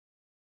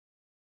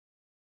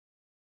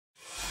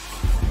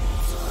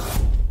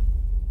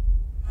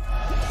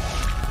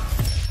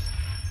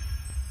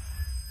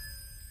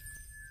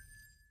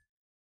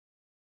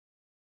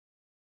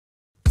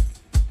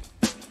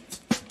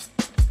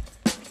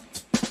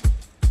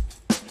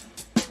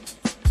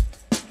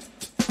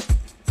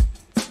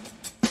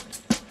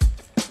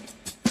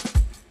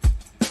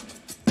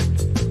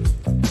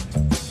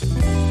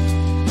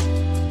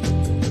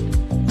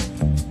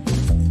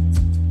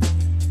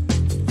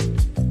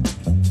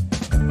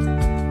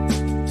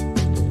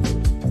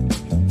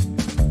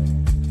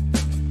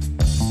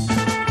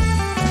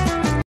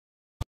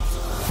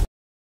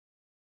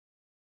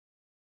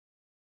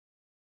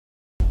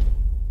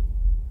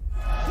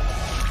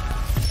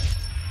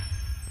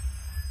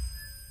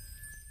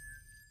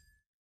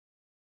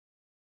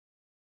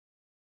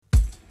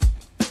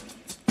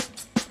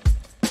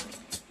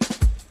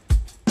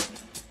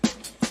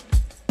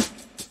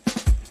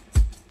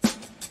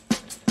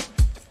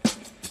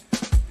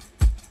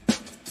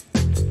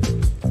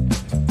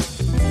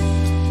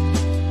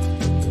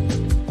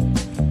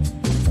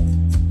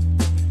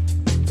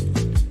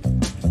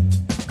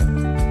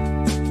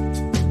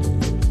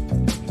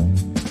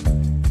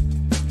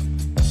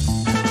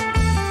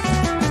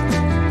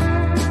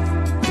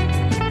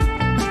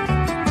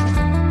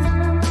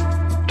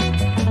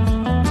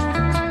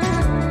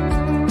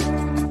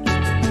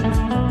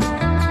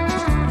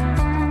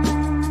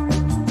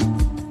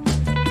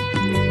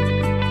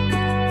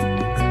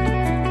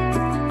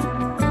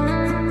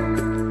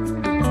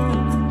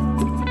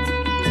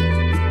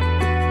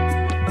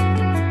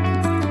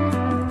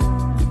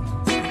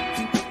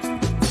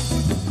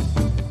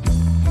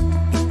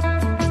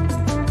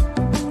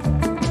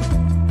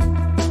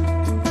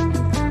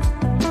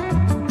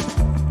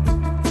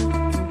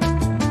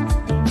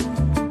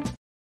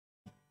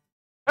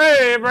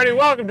Hey everybody,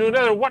 welcome to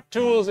another What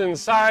Tools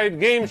Inside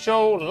game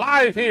show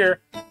live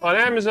here on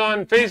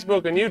Amazon,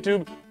 Facebook, and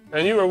YouTube.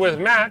 And you are with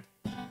Matt,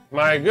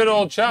 my good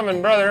old chum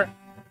and brother,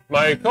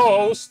 my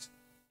co-host,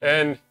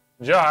 and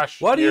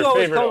Josh. Why do you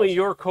always call host. me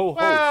your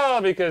co-host?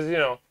 Well, because, you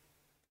know,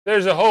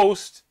 there's a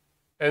host,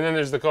 and then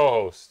there's the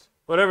co-host.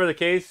 Whatever the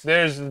case.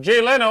 There's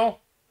Jay Leno,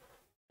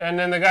 and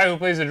then the guy who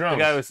plays the drums.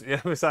 The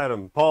guy beside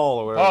him, Paul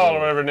or whatever. Paul or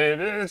whatever name.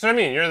 That's what I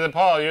mean. You're the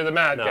Paul, you're the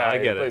Matt guy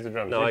who plays the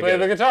drums. No, you play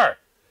the guitar.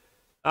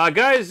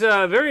 Guys,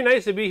 very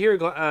nice to be here.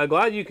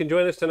 Glad you can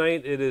join us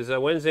tonight. It is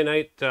Wednesday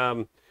night.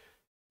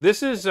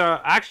 This is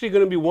actually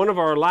going to be one of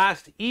our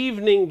last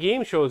evening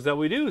game shows that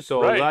we do,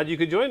 so I'm glad you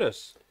could join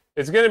us.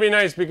 It's going to be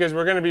nice because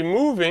we're going to be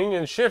moving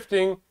and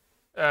shifting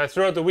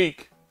throughout the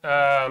week,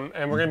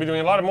 and we're going to be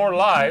doing a lot of more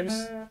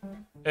lives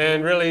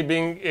and really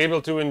being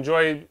able to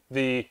enjoy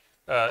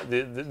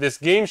this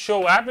game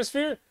show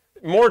atmosphere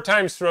more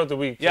times throughout the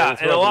week. Yeah,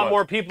 and a lot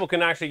more people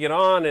can actually get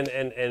on and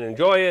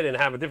enjoy it and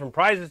have different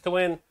prizes to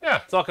win.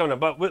 Yeah. It's all coming up.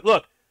 But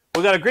look,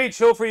 we've got a great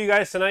show for you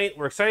guys tonight.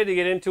 We're excited to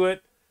get into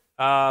it.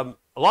 A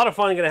lot of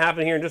fun going to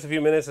happen here in just a few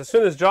minutes. As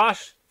soon as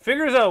Josh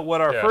figures out what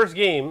our first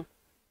game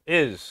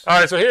is. All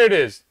right, so here it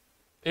is.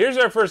 Here's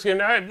our first game.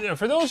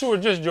 For those who are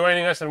just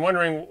joining us and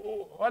wondering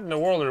what in the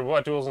world are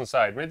What Tools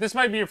Inside, right? This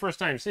might be your first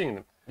time seeing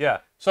them. Yeah.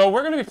 So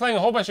we're going to be playing a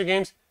whole bunch of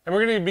games, and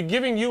we're going to be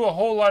giving you a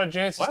whole lot of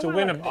chances to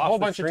win a whole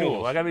bunch of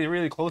tools. I got to be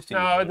really close to you.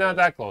 No, not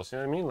that close. You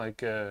know what I mean?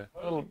 Like a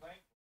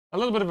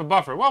little bit of a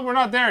buffer. Well, we're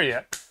not there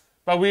yet,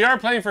 but we are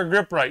playing for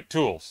Grip-Rite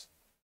tools.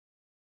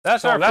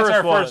 That's our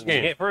first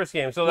game. First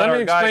game. So let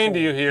me explain to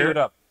you here. It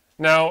up.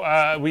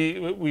 Now,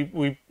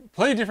 we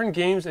play different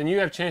games, and you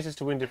have chances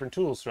to win different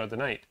tools throughout the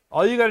night.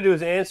 All you got to do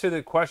is answer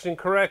the question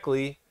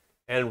correctly,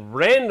 and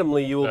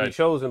randomly you will be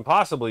chosen,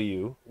 possibly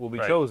you will be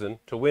chosen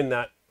to win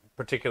that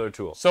particular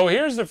tool. So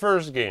here's the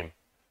first game.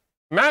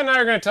 Matt and I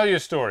are going to tell you a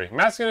story.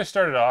 Matt's going to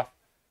start it off,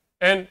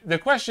 and the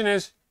question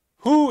is,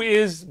 who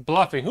is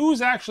bluffing?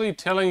 Who's actually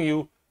telling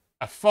you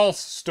a false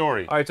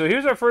story? All right, so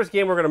here's our first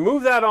game. We're going to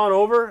move that on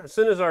over as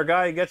soon as our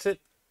guy gets it.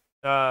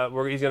 He's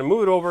going to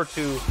move it over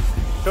to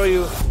show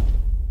you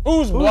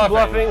who's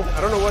bluffing.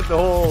 I don't know what the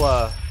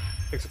whole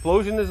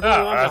explosion is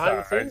going on behind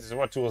the scenes. This is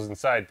What Tools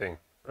Inside thing.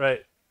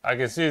 Right. I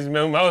can see his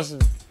mouse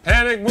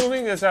panic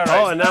moving. That's all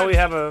right. Oh, and now we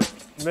have a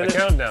minute. A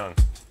countdown.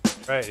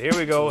 Right, here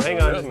we go. Hang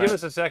on. Just give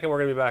us a second. We're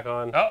going to be back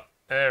on. Oh,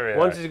 there we are.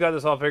 Once he's got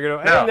this all figured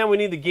out. And then we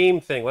need the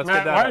game thing. Let's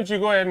get that. Why don't you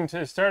go ahead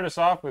and start us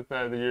off with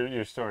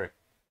your story?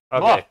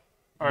 Okay.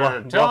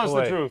 Tell us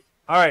the truth.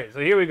 All right, so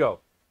here we go.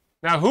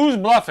 Now, who's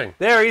bluffing?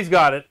 There, he's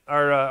got it.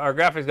 Our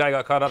graphics guy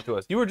got caught up to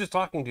us. You were just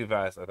talking too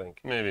fast, I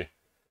think. Maybe.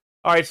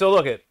 All right, so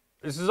look it.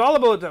 This is all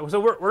about. So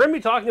we're going to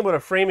be talking about a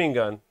framing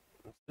gun.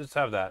 Let's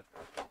have that.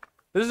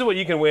 This is what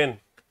you can win.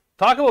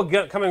 Talk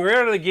about coming right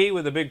out of the gate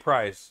with a big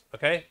prize.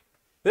 Okay.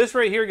 This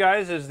right here,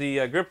 guys, is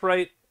the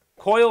Grip-Rite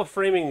coil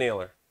framing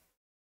nailer.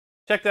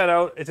 Check that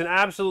out. It's an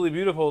absolutely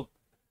beautiful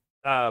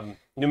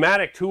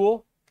pneumatic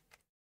tool.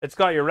 It's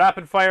got your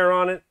rapid fire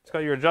on it. It's got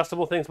your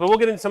adjustable things. But we'll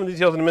get into some of the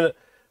details in a minute.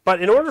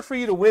 But in order for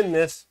you to win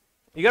this,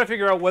 you got to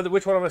figure out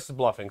which one of us is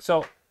bluffing.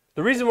 So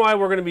the reason why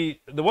what we're going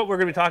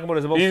to be talking about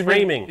is about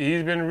framing.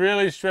 He's been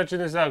really stretching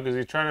this out because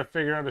he's trying to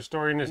figure out a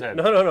story in his head.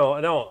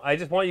 No. I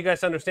just want you guys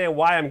to understand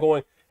why I'm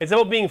going. It's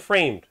about being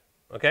framed.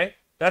 Okay.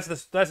 That's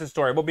the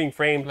story about being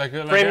framed,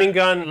 framing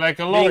gun, like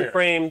a lawyer, being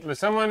framed, like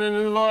someone in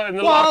the law.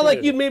 Well,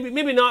 like you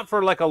maybe not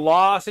for like a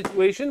law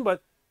situation,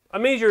 but a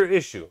major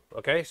issue.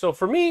 Okay, so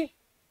for me,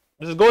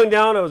 this is going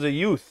down. I was a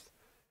youth,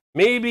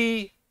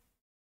 maybe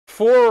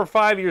 4 or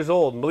 5 years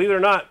old. And believe it or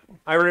not,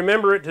 I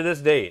remember it to this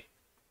day.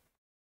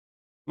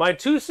 My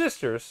two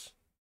sisters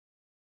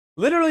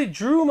literally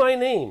drew my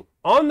name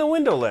on the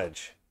window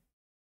ledge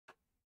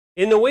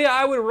in the way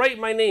I would write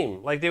my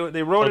name. Like they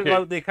wrote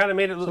it. They kind of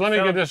made it. So let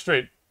me get this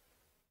straight.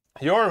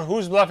 Your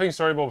who's bluffing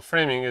story about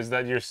framing is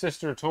that your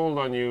sister told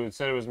on you and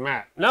said it was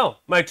Matt. No,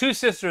 my two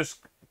sisters,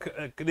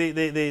 they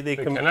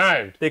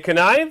connived. They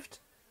connived.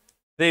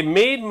 They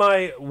made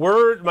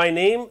my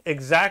name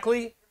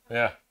exactly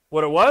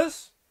what it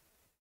was,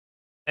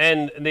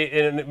 and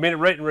they made it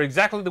right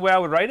exactly the way I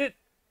would write it.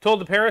 Told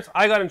the parents.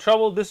 I got in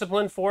trouble,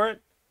 disciplined for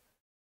it.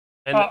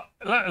 And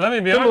let me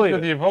be honest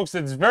with you, folks.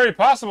 It's very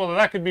possible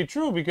that could be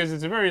true because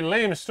it's a very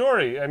lame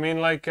story. I mean,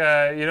 like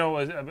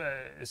a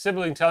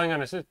sibling telling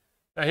on a sister.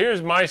 Now,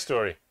 here's my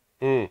story.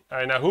 All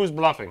right, now, who's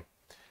bluffing?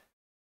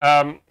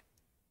 When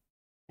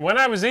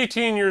I was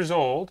 18 years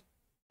old,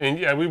 and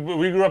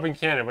we grew up in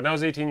Canada. When I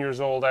was 18 years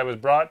old, I was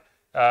brought,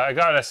 I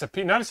got a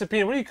subpoena, not a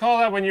subpoena, what do you call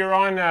that when you're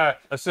on,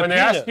 when they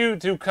ask you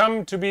to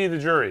come to be the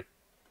jury?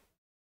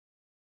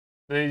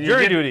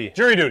 Jury duty.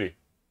 Jury duty.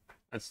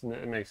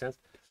 That makes sense.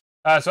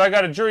 So I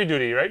got a jury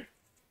duty, right?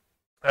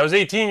 I was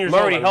 18 years old.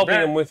 I'm already helping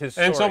him with his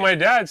story. And so my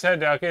dad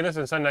said, "Okay,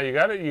 listen, son, now you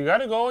got to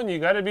go and you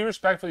got to be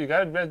respectful. You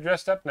got to be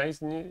dressed up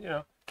nice and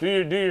do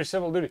your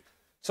civil duty."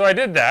 So I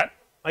did that.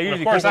 I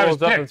usually pick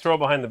those up and throw it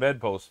behind the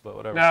bedpost, but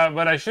whatever. No,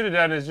 but I should have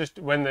done is just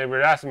when they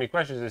were asking me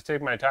questions, is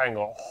take my tie and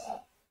go,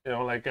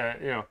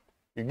 you're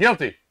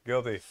guilty.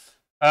 Guilty.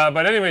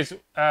 But anyways,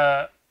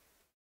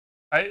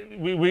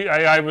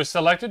 I was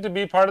selected to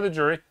be part of the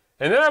jury,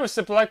 and then I was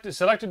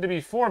selected to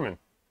be foreman.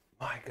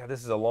 My God,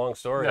 this is a long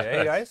story,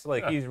 eh, guys?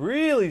 Like he's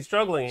really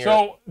struggling here.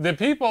 So the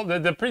people,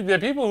 the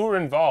people who were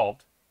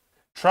involved,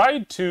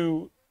 tried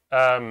to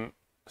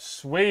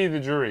sway the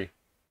jury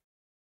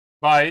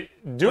by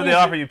doing. Did they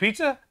offer you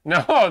pizza?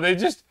 No,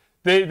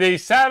 they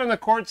sat on the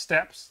court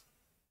steps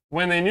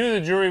when they knew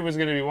the jury was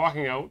going to be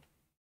walking out,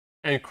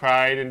 and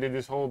cried and did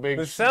this whole big.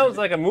 It sounds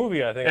like a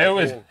movie. I think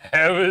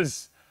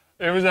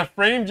it was a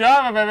frame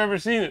job if I've ever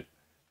seen it.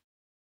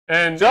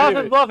 And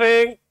Jonathan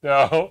bluffing.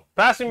 No,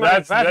 Passing the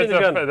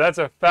gun. That's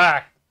a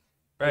fact.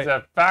 Right. It's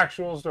a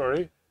factual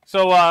story.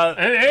 So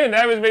and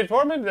I was made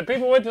foreman. The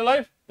people went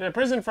to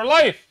prison for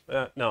life.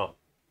 No,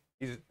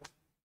 he's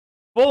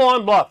full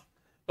on bluff.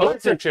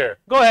 Electric chair.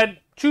 Go ahead,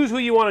 choose who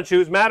you want to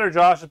choose. Matt or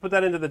Josh, just put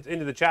that into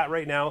the chat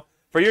right now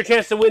for your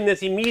chance to win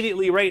this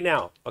immediately right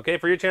now. Okay,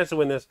 for your chance to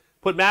win this,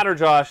 put Matt or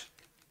Josh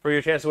for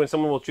your chance to win.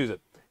 Someone will choose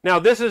it. Now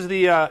this is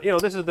the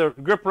this is the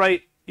Grip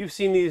Right. You've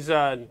seen these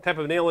type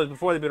of nailers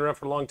before. They've been around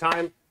for a long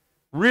time.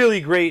 Really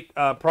great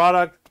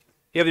product.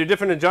 You have your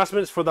different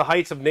adjustments for the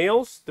heights of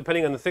nails,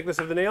 depending on the thickness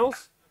of the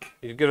nails.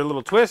 You get a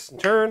little twist and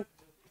turn,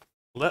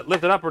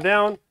 lift it up or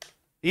down.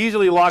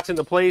 Easily locks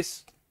into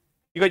place.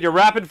 You got your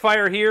rapid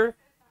fire here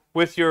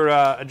with your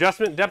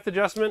depth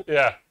adjustment.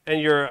 Yeah.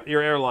 And your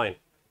airline.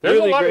 There's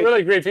a lot of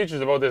really great features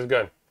about this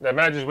gun that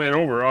Matt just went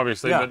over,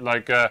 obviously, but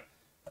like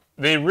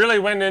they really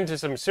went into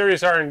some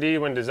serious R&D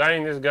when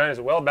designing this gun. It's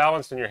well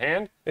balanced in your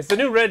hand. It's the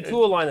new red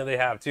tool line that they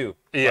have too.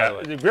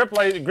 Yeah, the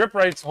Grip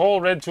Right's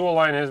whole red tool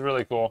line is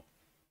really cool.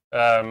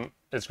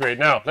 It's great.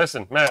 Now,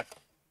 listen, Matt,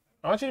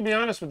 I want you to be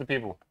honest with the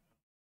people.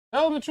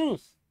 Tell them the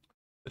truth.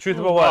 The truth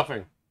about what?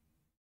 Bluffing.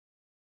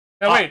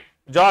 Now wait,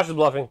 Josh is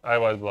bluffing. I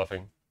was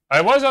bluffing. I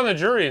was on the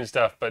jury and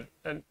stuff, but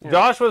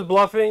Josh was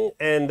bluffing,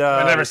 and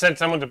I never sent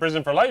someone to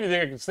prison for life. You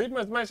think I could sleep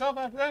with myself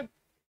after that?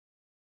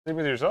 Sleep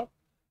with yourself?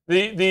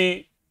 Here's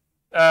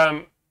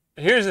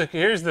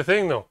the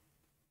thing though.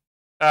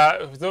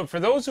 For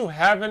those who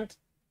haven't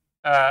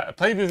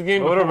played this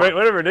game before,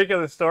 what a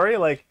ridiculous story!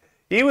 Like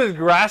he was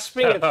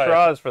grasping at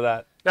straws for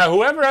that. Now,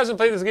 whoever hasn't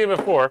played this game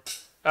before,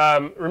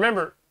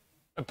 remember,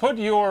 put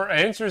your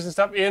answers and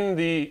stuff in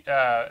the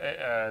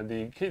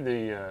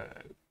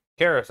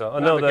carousel.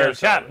 The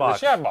chat box.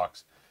 The chat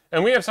box.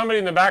 And we have somebody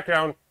in the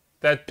background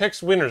that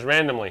picks winners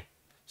randomly.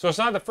 So it's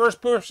not the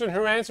first person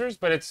who answers,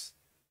 but it's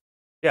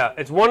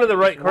one of the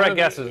correct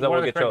guesses that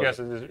will get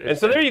chosen. And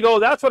so there you go.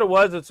 That's what it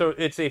was.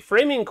 It's a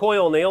framing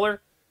coil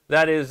nailer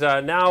that is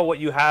now what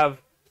you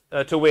have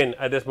to win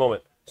at this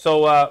moment.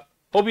 So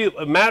hope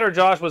Matt or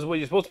Josh was what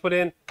you're supposed to put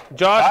in.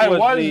 Josh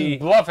was the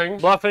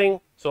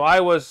bluffing. So I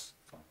was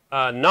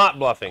not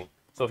bluffing.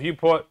 So if you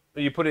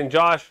put in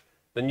Josh,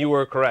 then you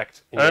were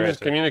correct. I'm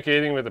just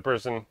communicating with the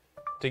person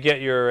to get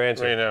your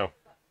answer right now.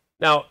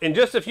 Now, in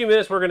just a few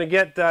minutes, we're going to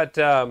get that.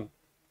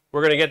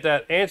 We're going to get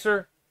that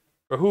answer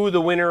for who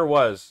the winner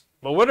was.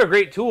 But what a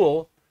great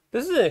tool!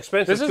 This is an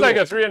expensive. This is like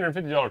a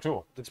 $350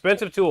 tool. It's an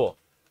expensive tool,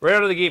 right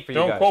out of the gate for you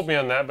guys. Don't quote me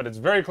on that, but it's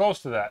very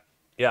close to that.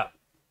 Yeah.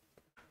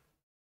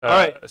 All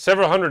right,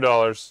 several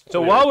 $100s.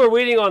 So while we're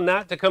waiting on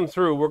that to come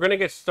through, we're going to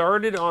get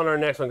started on our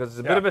next one because it's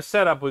a bit of a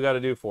setup we got to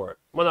do for it.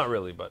 Well, not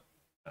really, but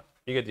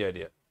you get the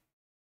idea.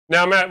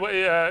 Now, Matt,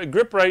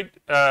 Grip Right.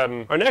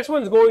 Our next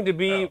one's going to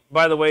be,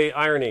 by the way,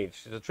 Iron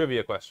Age. It's a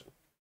trivia question.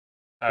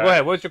 Go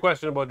ahead. What's your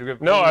question about the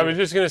Grip? No, I was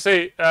just going to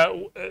say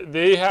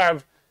they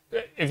have.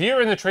 If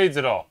you're in the trades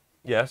at all,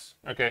 yes.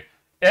 Okay.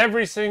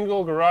 Every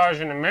single garage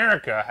in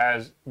America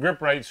has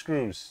Grip Right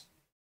screws.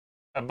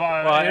 You know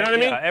what I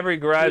mean? Every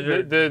garage,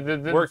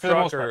 the work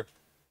truck,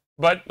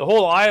 but the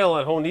whole aisle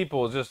at Home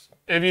Depot is just.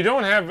 If you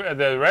don't have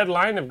the red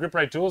line of Grip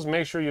Right tools,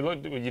 make sure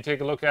you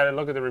take a look at it,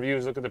 look at the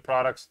reviews, look at the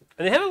products.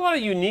 And they have a lot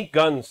of unique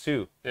guns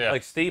too,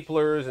 like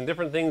staplers and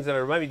different things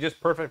that might be just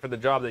perfect for the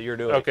job that you're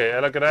doing. Okay,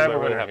 look at that. I have a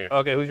winner here.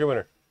 Okay, who's your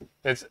winner?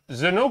 It's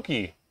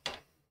Zenoki.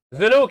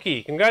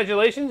 Zenoki,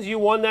 congratulations, you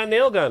won that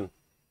nail gun.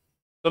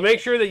 So make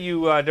sure that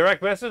you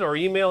direct message or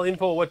email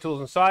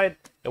info@whattools.inside,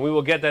 and we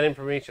will get that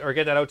information or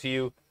get that out to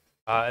you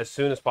as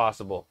soon as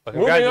possible. But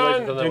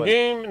congratulations Moving on to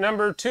game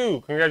number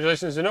 2.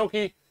 Congratulations,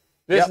 Zenoki.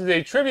 This is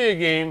a trivia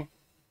game,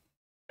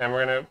 and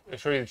we're going to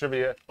show you the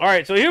trivia. All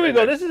right, so here we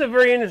go. This is a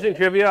very interesting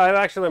trivia.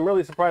 I'm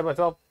really surprised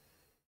myself.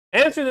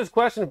 Answer this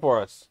question for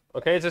us.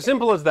 Okay, it's as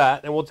simple as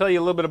that, and we'll tell you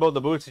a little bit about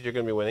the boots that you're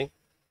going to be winning.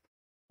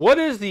 What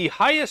is the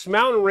highest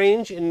mountain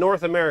range in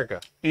North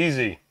America?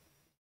 Easy.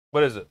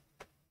 What is it?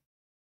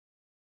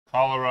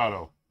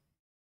 Colorado.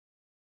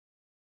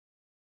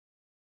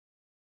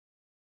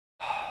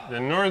 The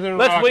Northern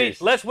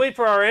Rockies. Let's wait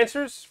for our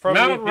answers. From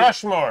Mount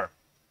Rushmore.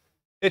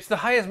 It's the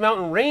highest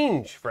mountain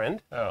range,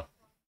 friend. Oh.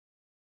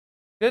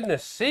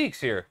 Goodness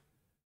sakes here.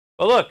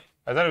 Well, look.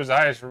 I thought it was the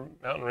highest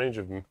mountain range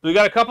of them. We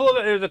got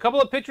there's a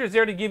couple of pictures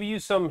there to give you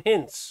some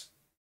hints.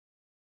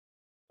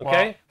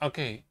 Okay? Well,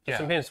 okay, yeah.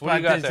 Some hints. What do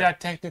you got is there?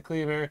 that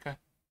technically America?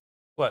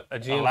 What, a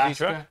GMC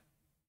Alaska? truck?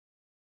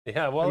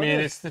 Yeah, well, I mean,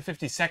 it's the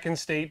 52nd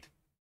state.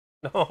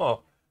 No.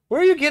 Where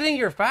are you getting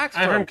your facts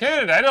I'm from? from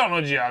Canada. I don't know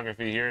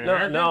geography here in No,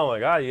 America. no, my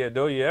God, you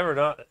do you ever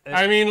not? It's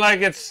I mean,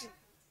 like it's,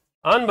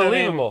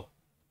 unbelievable.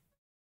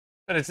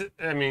 but it's.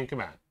 I mean,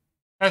 come on.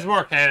 That's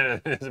more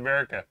Canada than it's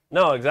America.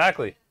 No,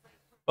 exactly.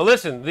 Well,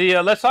 listen,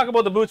 let's talk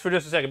about the boots for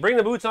just a second. Bring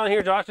the boots on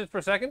here, Josh, just for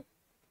a second.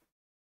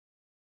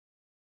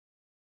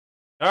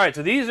 All right,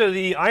 so these are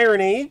the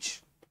Iron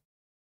Age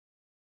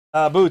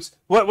boots.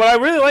 What I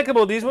really like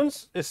about these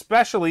ones,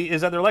 especially, is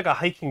that they're like a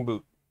hiking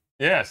boot.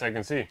 Yes, I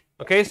can see.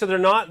 Okay, so they're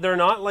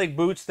not like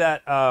boots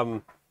that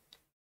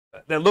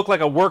that look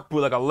like a work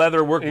boot, like a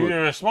leather work boot.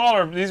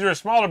 These are a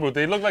smaller boot.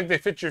 They look like they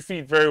fit your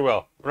feet very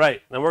well.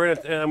 Right, and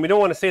we don't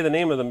want to say the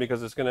name of them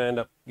because it's gonna end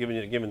up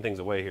giving things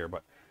away here.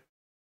 But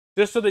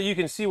just so that you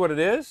can see what it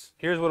is,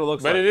 here's what it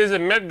looks like. But it is a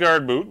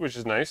Medgard boot, which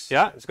is nice.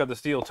 Yeah, it's got the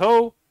steel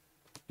toe.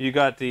 You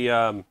got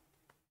the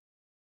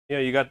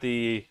you got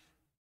the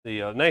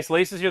nice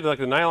laces here. They're like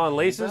the nylon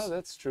laces. Yeah,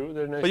 that's true.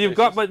 They're nice. But you've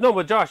got,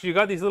 but Josh, you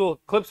got these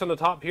little clips on the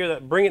top here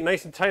that bring it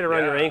nice and tight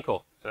around your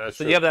ankle. That's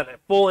so true. you have that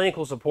full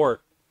ankle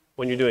support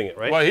when you're doing it,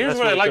 right? Well, here's That's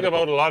what I really like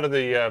critical. about a lot of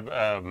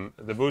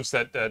the boots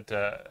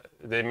that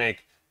they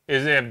make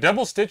is they have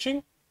double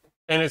stitching,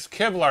 and it's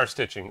Kevlar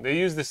stitching. They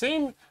use the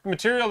same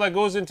material that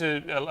goes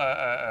into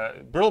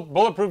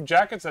bulletproof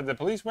jackets that the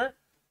police wear.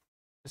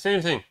 The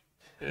same thing.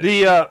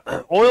 The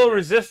oil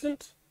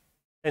resistant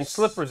and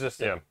slip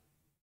resistant. Yeah.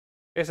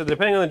 Okay, so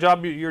depending on the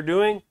job you're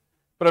doing,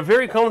 but a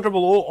very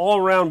comfortable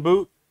all-around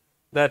boot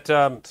that you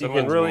can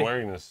Someone's really. been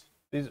wearing this.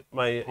 These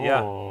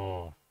yeah.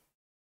 Oh.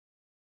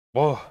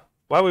 Whoa.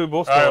 Why would we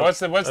both? All right. What's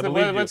the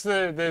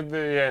answer?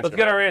 Let's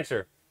get our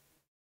answer.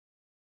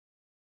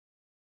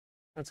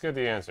 Let's get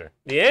the answer.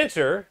 The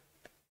answer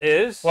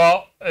is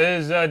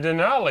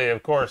Denali,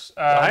 of course.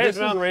 the highest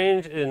mountain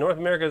range in North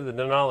America is the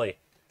Denali.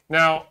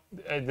 Now,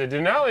 the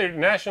Denali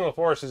National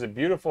Forest is a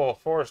beautiful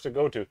forest to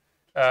go to.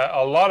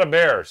 A lot of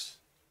bears.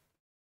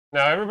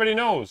 Now, everybody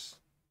knows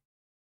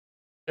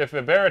if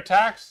a bear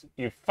attacks,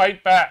 you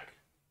fight back.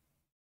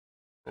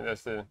 And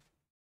that's the.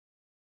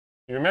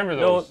 You remember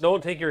those?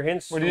 Don't take your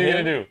hints. What are you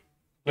gonna do?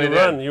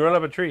 You run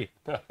up a tree.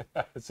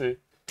 See,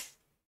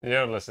 you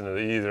don't listen to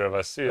either of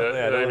us. You know,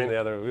 Yeah, what I I mean? the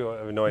other. We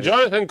have no idea.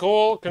 Jonathan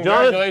Cole,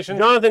 congratulations.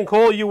 Jonathan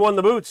Cole, you won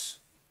the boots.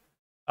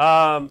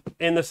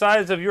 In the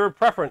size of your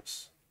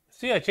preference.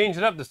 See, I changed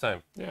it up this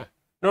time. Yeah.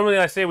 Normally,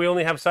 I say we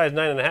only have size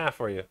 9.5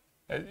 for you.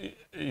 You've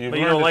But you learned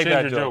don't to like change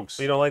that your joke. jokes.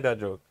 You don't like that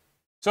joke.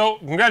 So,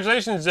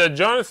 congratulations,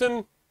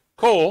 Jonathan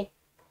Cole.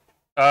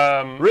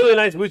 Really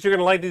nice boots. You're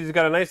gonna like these. It's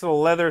got a nice little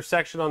leather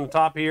section on the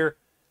top here,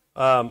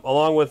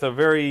 along with a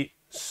very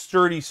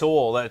sturdy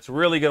sole that's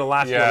really gonna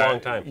last you a long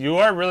time. You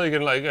are really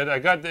gonna like it.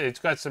 It's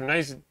got some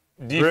nice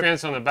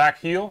defense on the back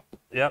heel.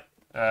 Yep.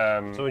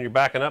 So when you're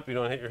backing up, you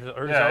don't hurt yourself.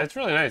 Yeah, it's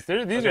really nice.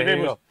 These Okay, are here great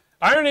you boots.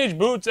 Iron Age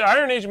boots.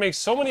 Iron Age makes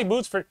so many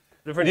boots for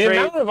Different the trade.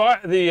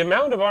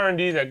 amount of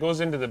R&D that goes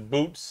into the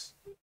boots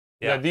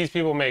that these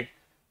people make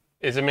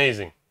is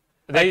amazing.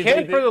 I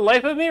can't for the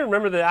life of me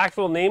remember the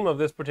actual name of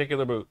this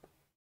particular boot.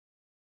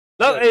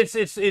 No,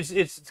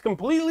 it's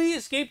completely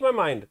escaped my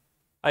mind.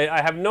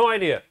 I have no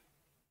idea.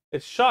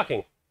 It's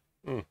shocking.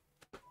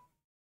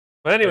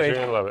 But anyway, you're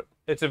gonna love it.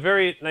 it's a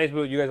very nice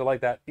boot. You guys will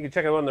like that. You can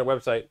check it out on their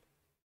website.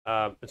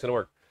 It's gonna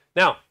work.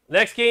 Now,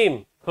 next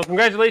game. So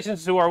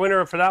congratulations to our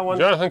winner for that one.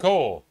 Jonathan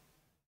Cole.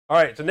 All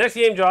right, so next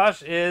game,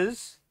 Josh,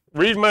 is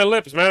Read my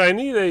lips, man. I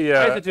need a.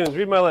 Isotunes.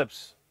 Read my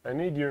lips. I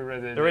need your.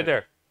 They're right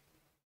there.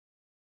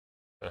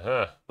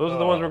 Uh-huh. Those are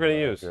the ones we're going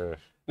to use. Gosh.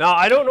 Now,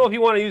 I don't know if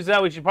you want to use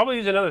that. We should probably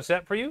use another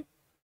set for you.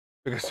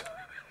 Because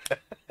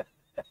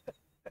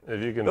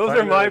If you can. those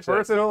find are my another set.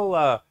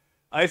 personal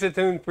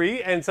Isotune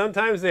free, and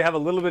sometimes they have a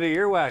little bit of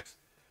earwax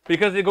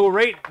because they go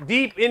right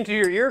deep into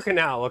your ear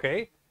canal,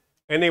 okay?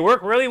 And they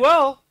work really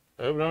well.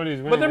 I hope nobody's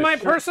winning But they're this my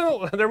shit.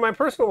 personal. They're my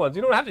personal ones.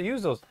 You don't have to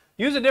use those.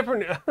 Use a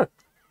different.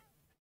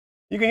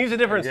 You can use a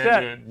different Yeah, set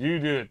do it. You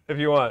do it. if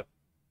you want.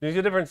 Use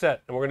a different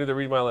set, and we're gonna do the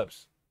read my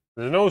lips.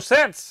 There's no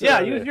sets.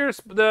 Yeah, use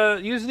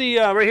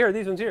the right here.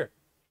 These ones here.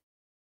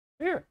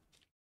 Here.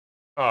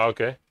 Oh,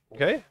 okay.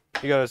 Okay.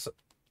 You gotta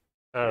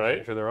All make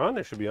right. sure they're on.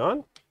 They should be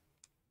on.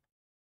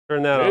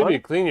 Turn that Maybe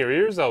on. clean your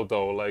ears out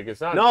though. Like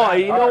it's not. No, that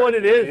you know hard. what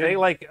it is.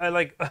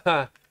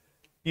 Yeah.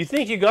 You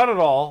think you got it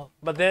all,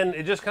 but then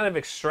it just kind of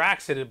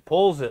extracts it. It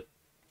pulls it.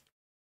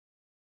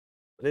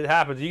 It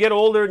happens. You get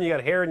older and you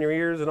got hair in your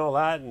ears and all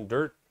that and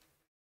dirt.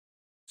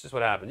 It's just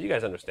what happens. You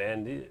guys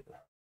understand.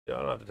 I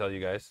don't have to tell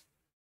you guys.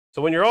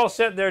 So when you're all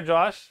set there,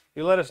 Josh,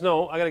 you let us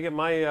know. I got to get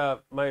my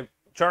my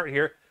chart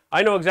here.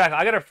 I know exactly.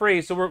 I got a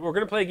phrase. So we're going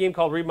to play a game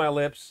called Read My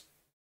Lips.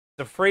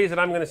 The phrase that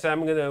I'm going to say,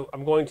 I'm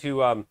going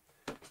to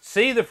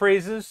say the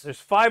phrases. There's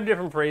 5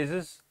 different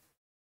phrases.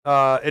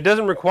 It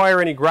doesn't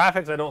require any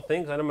graphics, I don't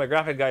think. I know my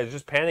graphic guy is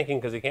just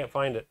panicking because he can't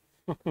find it.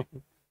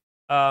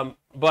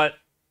 But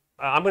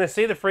I'm going to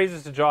say the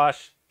phrases to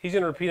Josh. He's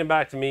going to repeat them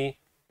back to me.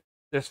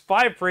 There's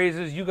 5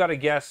 phrases. You got to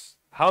guess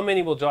how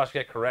many will Josh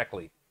get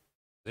correctly.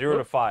 0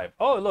 to 5.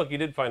 Oh, look, you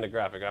did find a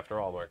graphic after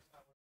all, Mark.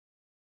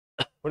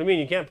 What do you mean?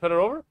 You can't put it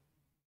over?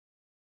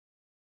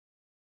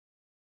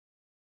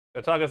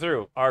 Talk it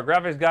through. Our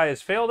graphics guy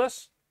has failed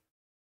us.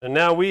 And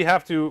now we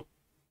have to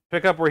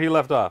pick up where he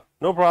left off.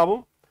 No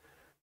problem.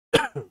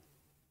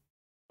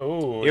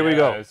 Oh, Here we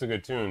go. It's a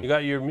good tune. You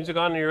got your music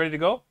on and you're ready to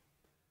go?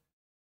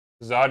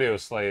 This is Audio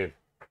Slave.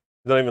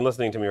 He's not even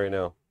listening to me right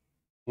now.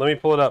 Let me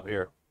pull it up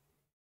here.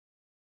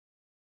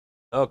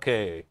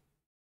 Okay.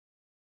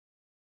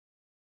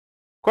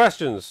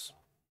 Questions.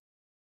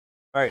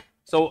 All right.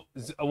 So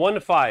 1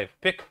 to 5.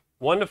 Pick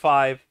 1 to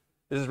 5.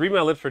 This is Read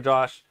My Lips for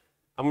Josh.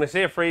 I'm going to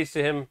say a phrase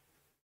to him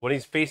when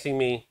he's facing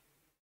me.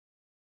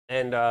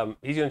 And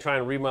he's going to try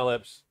and read my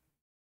lips.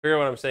 Figure out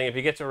what I'm saying. If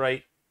he gets it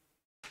right,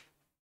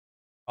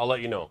 I'll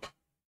let you know.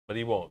 But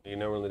he won't. He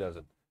never really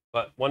doesn't.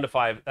 But 1 to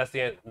 5, that's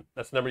the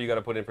number you got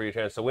to put in for your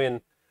chance to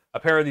win a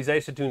pair of these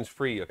Isotunes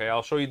free. Okay,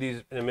 I'll show you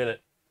these in a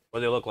minute,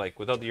 what they look like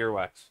without the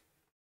earwax.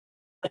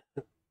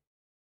 Tell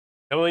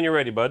me when you're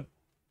ready, bud.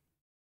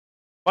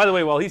 By the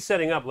way, while he's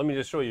setting up, let me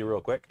just show you real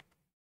quick.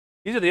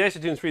 These are the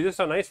Isotunes free. This is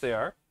how nice they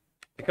are.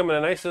 They come in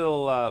a nice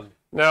little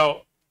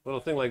little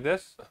thing like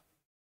this.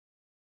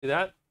 See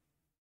that?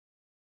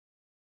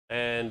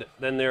 And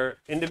then they're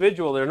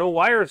individual. There are no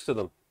wires to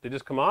them. They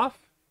just come off.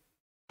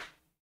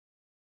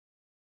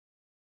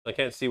 I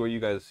can't see where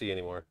you guys see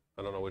anymore.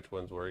 I don't know which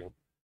one's working.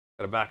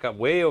 Got to back up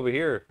way over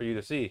here for you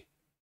to see.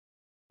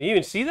 Can you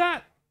even see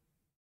that?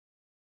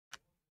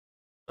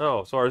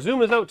 Oh, so our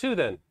zoom is out too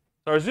then.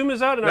 So our zoom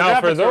is out and our Now,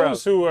 for graphics are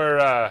those out. who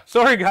are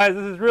Sorry guys,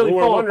 this is really who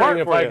are falling apart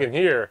wondering if for I you. can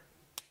hear,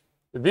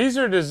 these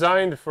are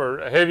designed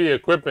for heavy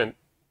equipment.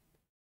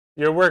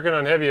 You're working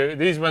on heavy,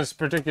 these ones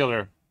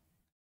particular.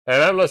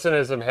 And I'm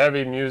listening to some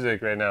heavy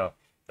music right now.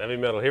 Heavy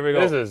metal. Here we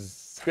go. This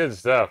is good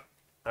stuff.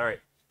 All right.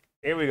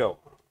 Here we go.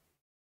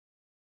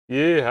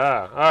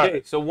 Yeah. All right.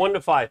 Okay, so 1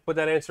 to 5. Put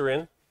that answer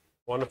in.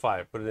 1 to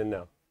 5. Put it in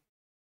now.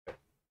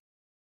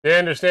 They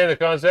understand the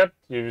concept?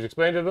 You've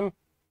explained to them?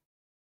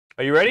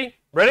 Are you ready?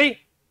 Ready?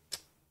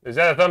 Is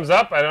that a thumbs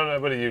up? I don't know.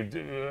 What are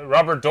you,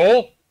 Robert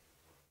Dole?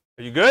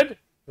 Are you good?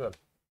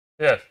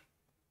 Yes.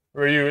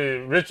 Were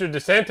you Richard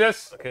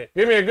DeSantis? Okay.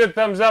 Give me a good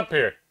thumbs up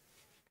here.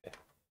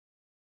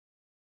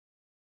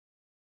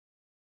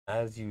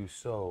 As you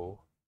sow,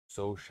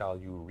 so shall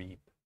you reap.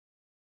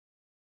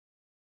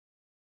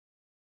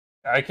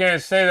 I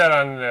can't say that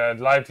on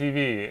live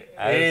TV.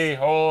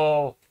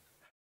 A-hole,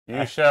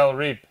 you shall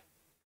reap.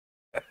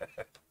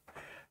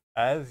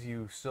 As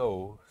you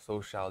sow, so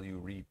shall you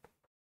reap.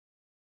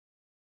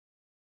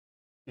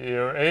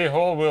 Your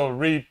a-hole will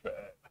reap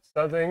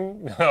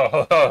something. No,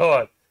 hold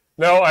on.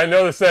 No, I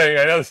know the saying.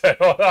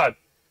 Hold on.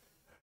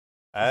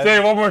 Say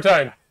it one more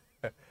time.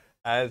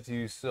 As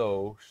you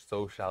sow,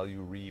 so shall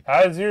you reap.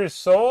 As you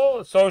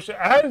sow,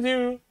 as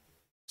you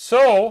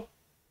sow,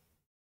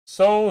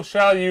 so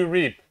shall you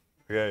reap.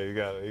 Yeah, you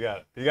got it. You got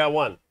it. You got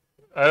one.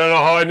 I don't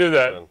know how I knew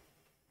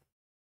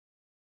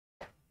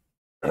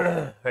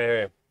that.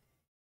 Hey.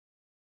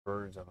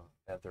 Birds of a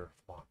feather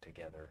flock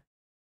together.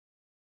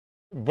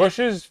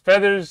 Bushes,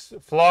 feathers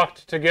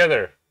flocked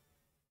together.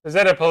 Is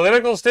that a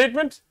political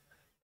statement?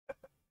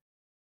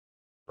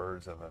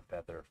 Birds of a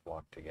feather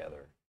flock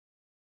together.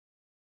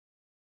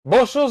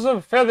 Bushels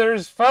of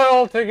feathers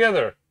fell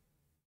together.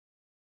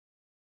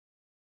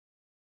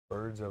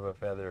 Birds of a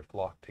feather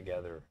flock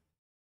together.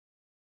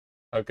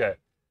 Okay.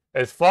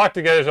 It's flocked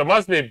together, so it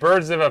must be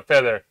birds of a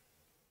feather.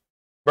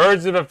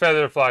 Birds of a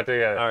feather flock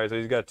together. All right, so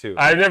he's got 2.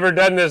 I've never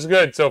done this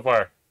good so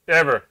far.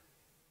 Ever.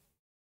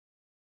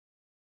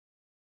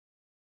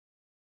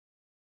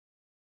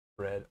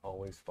 Bread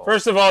always falls.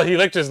 First of all, he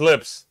licked his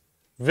lips.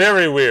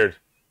 Very weird.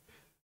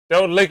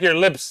 Don't lick your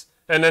lips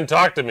and then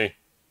talk to me.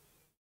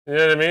 You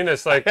know what I mean?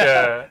 It's like,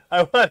 I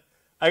got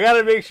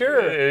to make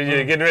sure.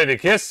 you're getting ready to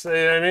kiss. You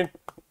know what I mean?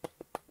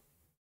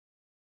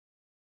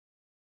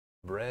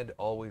 Bread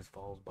always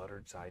falls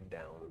buttered side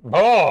down.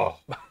 Oh!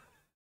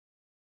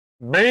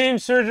 Brain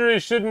surgery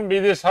shouldn't be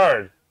this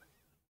hard.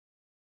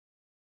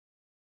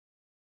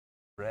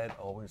 Bread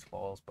always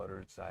falls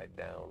buttered side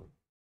down.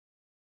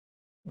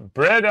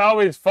 Bread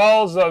always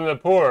falls on the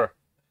poor.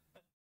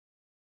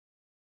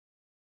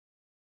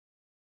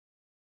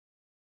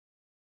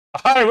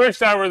 I wish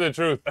that were the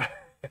truth.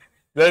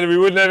 Then we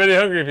wouldn't have any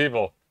hungry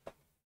people.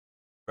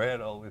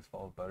 Bread always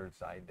falls buttered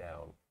side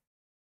down.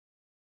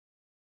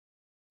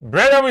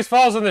 Bread always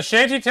falls in the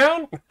shanty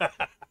town?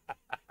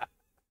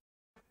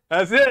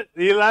 That's it.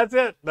 That's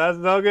it. That's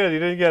no good. You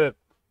didn't get it.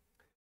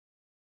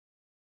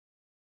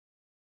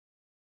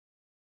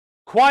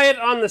 Quiet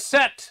on the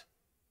set.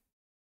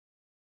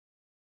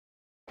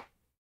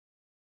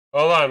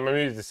 Hold on, let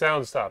me use the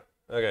sound stop.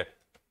 Okay.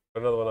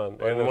 Put another one on.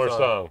 One more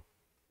song.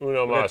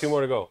 Uno We got mas. 2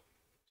 more to go.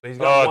 So he's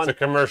got It's a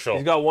commercial.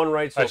 He's got 1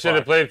 right so I should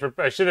have far. paid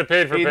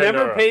for He Pandora.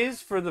 never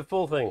pays for the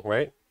full thing,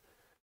 right?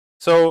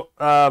 So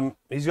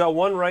he's got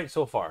 1 right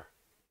so far.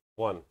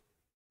 1.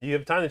 You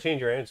have time to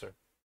change your answer.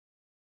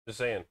 Just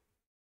saying.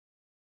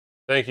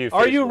 Thank you.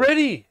 Are you Facebook.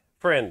 ready,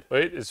 friend?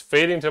 Wait, it's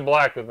Fading to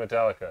Black with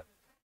Metallica.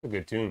 A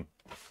good tune.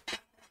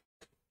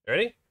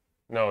 Ready?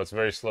 No, it's a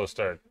very slow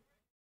start.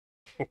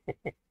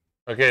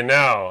 Okay,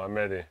 now I'm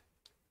ready.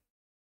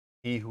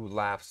 He who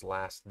laughs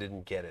last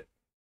didn't get it.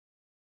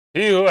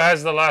 He who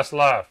has the last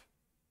laugh.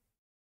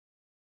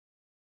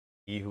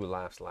 He who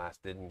laughs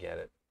last didn't get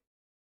it.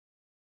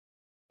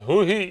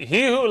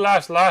 He who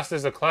laughs last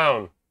is a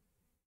clown.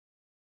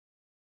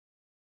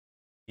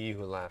 He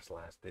who laughs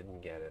last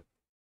didn't get it.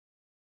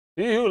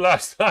 He who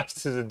laughs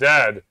last is a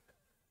dad.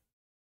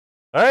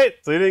 All right,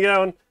 so you didn't get that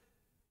one.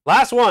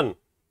 Last one.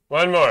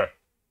 One more.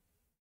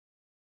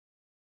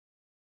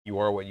 You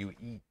are what you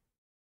eat.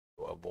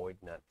 So avoid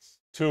nuts.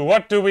 To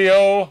what do we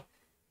owe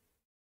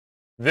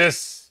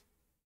this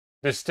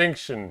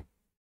distinction?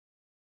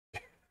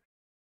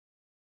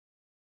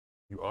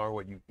 You are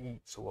what you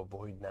eat, so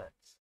avoid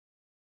nuts.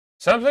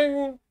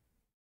 Something?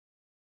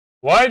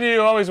 Why do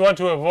you always want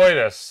to avoid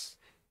us?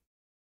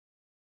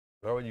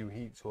 You are what you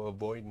eat, so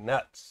avoid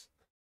nuts.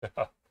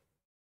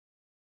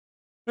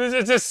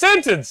 It's a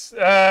sentence.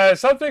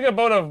 Something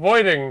about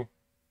avoiding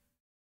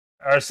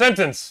our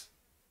sentence.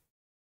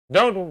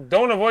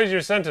 Don't avoid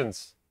your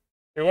sentence.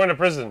 You're going to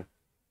prison.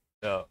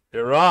 No,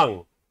 you're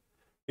wrong.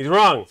 He's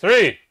wrong.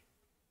 3.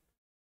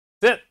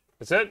 That's it.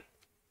 That's it?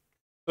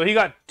 So he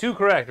got 2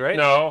 correct, right?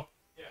 No.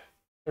 Yeah.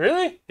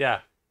 Really? Yeah.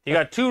 He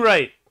got 2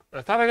 right.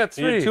 I thought I got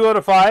So you 3. 2 out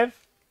of 5.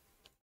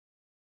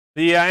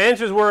 The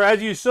answers were,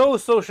 as you sow,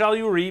 so shall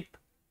you reap.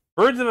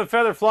 Birds of a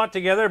feather flock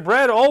together.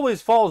 Bread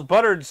always falls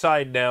buttered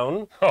side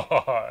down.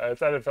 I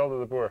thought it fell to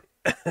the poor.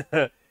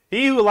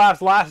 He who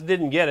laughs last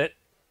didn't get it.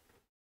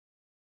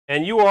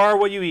 And you are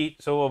what you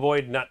eat, so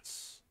avoid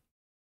nuts.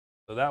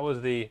 So that was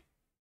the...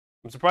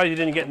 I'm surprised you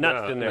didn't get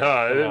nuts in there.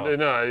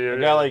 No. A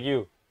guy like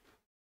you.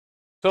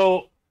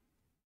 So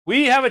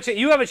we have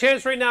you have a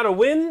chance right now to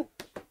win.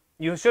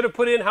 You should have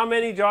put in how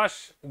many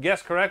Josh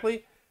guessed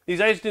correctly. These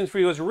iTunes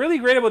Free. What's really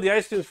great about the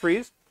iTunes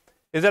Frees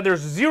is that there's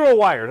 0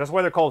 wires. That's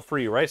why they're called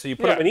free, right? So you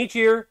put them in each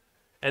ear,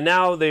 and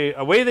now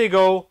away they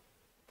go,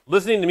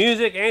 listening to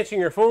music, answering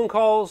your phone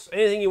calls,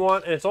 anything you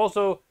want, and it's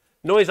also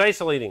noise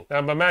isolating.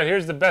 But Matt,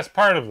 here's the best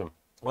part of them.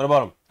 What about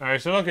them? All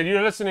right, so look,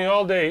 you're listening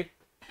all day,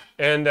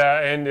 and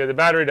the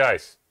battery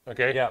dies.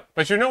 Okay. Yeah.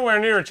 But you're nowhere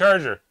near a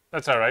charger.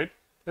 That's all right.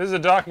 This is a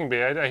docking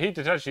bay. I hate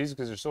to touch these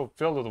because they're so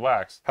filled with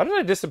wax. How did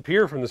I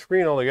disappear from the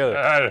screen altogether?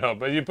 I don't know,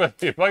 but you plug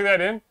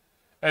that in,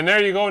 and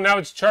there you go. Now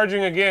it's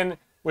charging again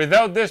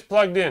without this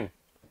plugged in.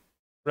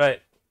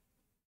 Right.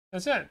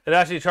 That's it. It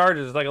actually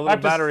charges like a little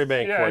battery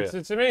bank for you.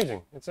 It's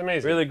amazing. It's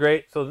amazing. Really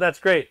great. So that's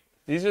great.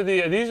 These are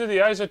the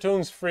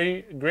Isotunes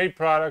Free. Great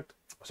product.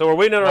 So we're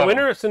waiting on our Love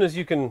winner as soon as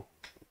you can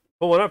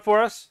pull one up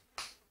for us.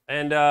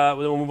 And then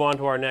we'll move on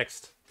to our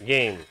next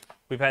game.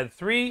 We've had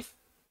 3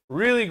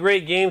 really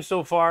great games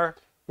so far.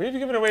 We've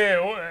given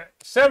away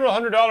several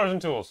 $100s in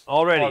tools.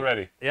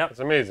 Already. Yep. It's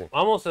amazing.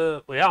 Almost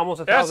a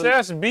 $1,000.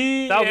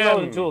 SSBM.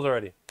 $1,000 in tools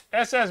already.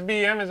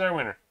 SSBM is our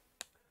winner.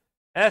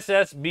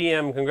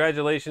 SSBM,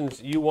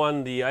 congratulations. You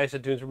won the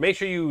iStunes. Make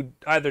sure you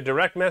either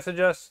direct message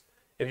us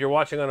if you're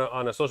watching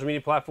on a social media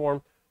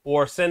platform,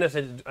 or send us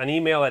an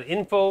email at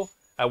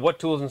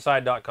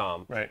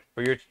info@whattoolsinside.com Right.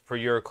 for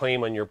your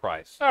claim on your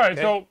prize. All right,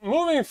 Okay? so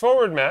moving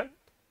forward, Matt.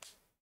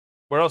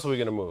 Where else are we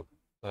going to move?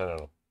 I don't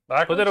know.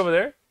 Backwards? Put that over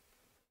there.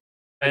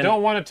 I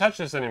don't want to touch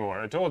this anymore.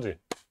 I told you.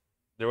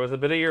 There was a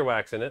bit of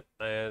earwax in it.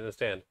 I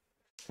understand.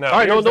 Now, All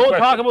right, here's the don't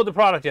question. talk about the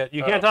product yet.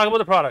 You can't talk about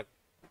the product.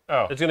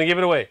 Oh, It's going to give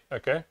it away.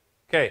 okay.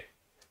 Okay,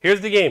 here's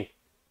the game.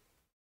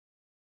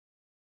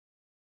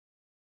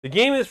 The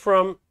game is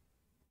from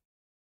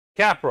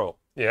Capro.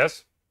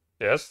 Yes.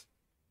 Yes.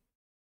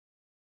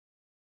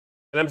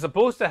 And I'm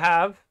supposed to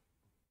have...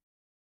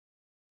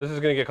 This is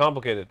going to get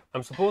complicated.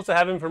 I'm supposed to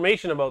have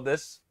information about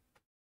this,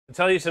 to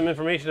tell you some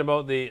information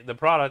about the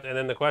product and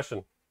then the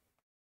question.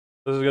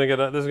 This is going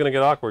to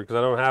get awkward because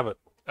I don't have it.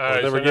 All I was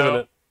right, never so given now,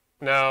 it.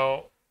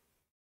 Now,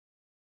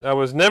 I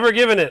was never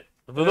given it.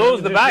 For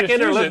those, the back just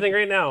end are use it. listening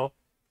right now.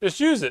 just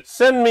use it.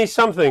 Send me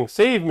something.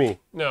 Save me.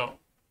 No.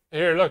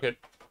 Here, look it.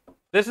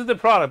 This is the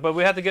product, but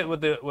we have to get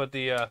with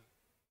the.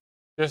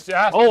 Just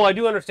ask. Oh, I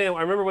do understand.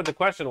 I remember what the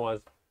question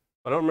was.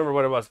 I don't remember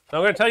what it was.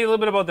 I'm going to tell you a little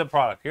bit about the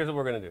product. Here's what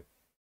we're going to do.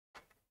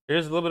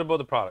 Here's a little bit about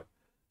the product.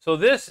 So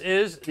this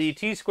is the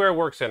T-Square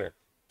Work Center.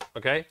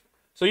 Okay.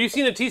 So you've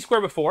seen a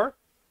T-Square before,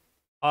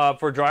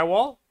 for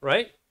drywall,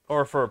 right?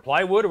 Or for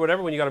plywood or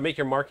whatever when you got to make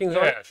your markings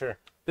on it. Yeah, sure.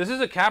 This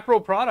is a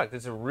Capro product.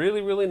 It's a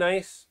really, really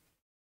nice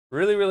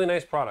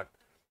product.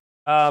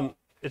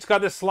 It's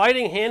got this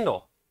sliding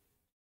handle.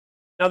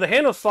 Now the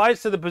handle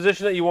slides to the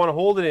position that you want to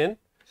hold it in,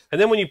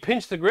 and then when you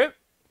pinch the grip,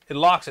 it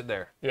locks it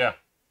there. Yeah.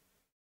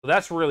 So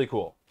that's really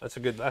cool. That's a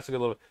good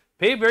little.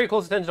 Pay very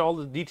close attention to all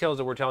the details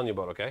that we're telling you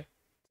about. Okay,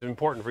 it's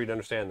important for you to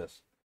understand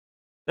this.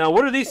 Now,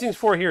 what are these things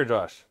for here,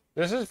 Josh?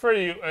 This is for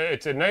you.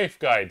 It's a knife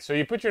guide. So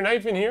you put your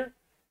knife in here,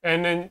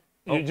 and then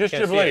just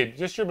can't your see blade, it.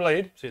 just your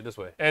blade, See it this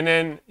way. and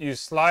then you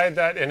slide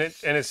that, and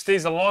it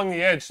stays along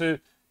the edge. So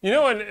you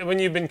know when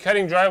you've been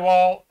cutting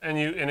drywall, and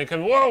it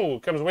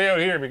comes way out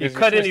here You because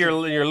cut into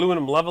your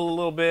aluminum level a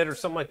little bit or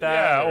something like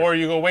that. yeah, or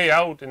you go way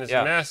out, and it's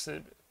Yeah. a mess.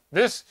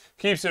 This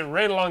keeps it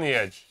right along the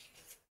edge.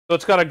 So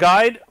it's got a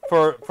guide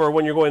for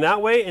when you're going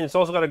that way, and it's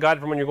also got a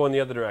guide for when you're going the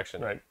other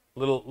direction. Right.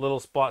 Little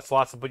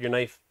slots to put your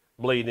knife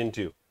blade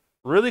into.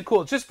 Really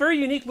cool. Just very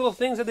unique little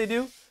things that they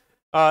do.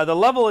 The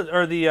level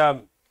or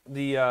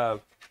the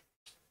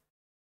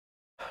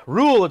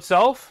rule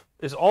itself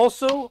is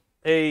also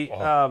a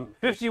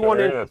 51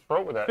 Right in inch the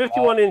throat with that.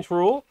 51-inch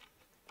rule,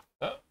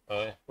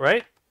 Oh,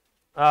 right?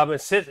 But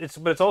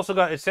it's also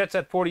got, it sets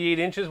at 48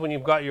 inches when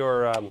you've got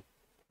your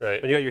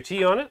right. when you got your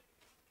T on it.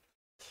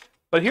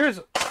 But here's,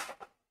 I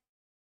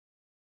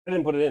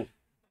didn't put it in.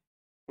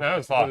 Now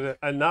it's locked.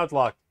 And now it's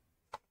locked.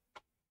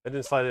 I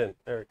didn't slide it in.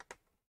 There.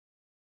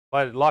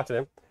 Locked it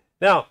in.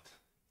 Now,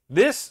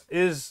 this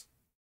is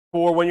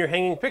for when you're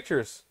hanging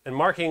pictures and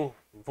marking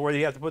for where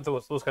you have to put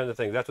those kinds of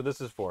things. That's what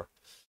this is for.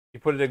 You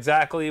put it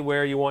exactly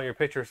where you want your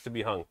pictures to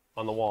be hung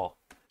on the wall.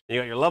 You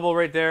got your level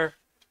right there.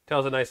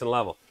 Tells it nice and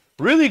level.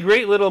 Really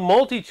great little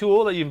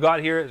multi-tool that you've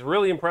got here. It's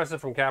really impressive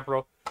from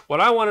Capro.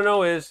 What I want to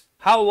know is,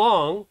 how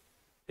long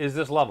is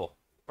this level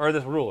or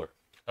this ruler?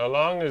 How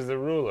long is the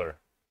ruler?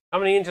 How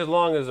many inches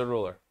long is the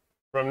ruler?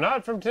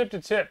 Not from tip to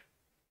tip,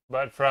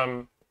 but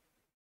from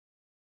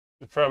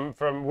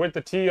with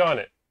the T on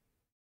it.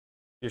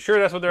 You sure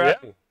that's what they're Yeah,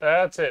 asking?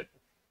 that's it.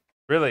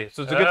 Really?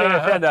 So it's a good thing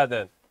I said that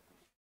then.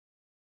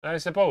 I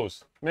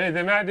suppose. Maybe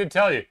they might did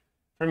tell you.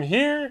 From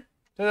here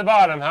to the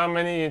bottom, how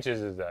many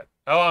inches is that?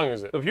 How long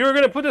is it? So if you were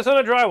going to put this on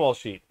a drywall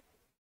sheet,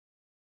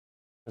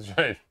 That's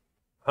right.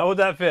 how would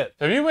that fit?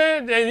 If you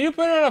went and you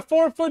put it on a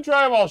 4-foot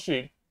drywall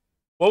sheet,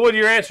 What would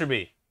your answer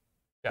be?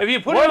 yeah. If you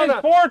put What it on is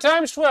a 4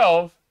 times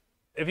 12?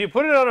 if you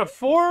put it on a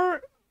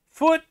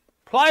 4-foot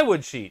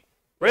plywood sheet,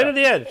 right at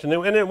the edge, and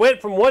it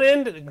went from one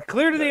end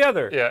clear to the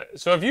other, Yeah.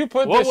 So if you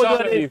put What this would on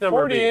that a inch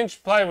number be?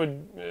 40-inch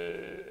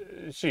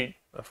plywood sheet,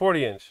 a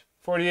 40-inch.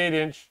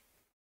 48-inch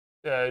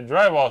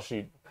drywall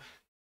sheet,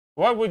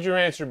 what would your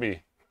answer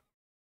be?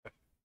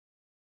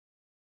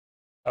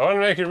 I want to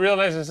make it real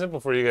nice and simple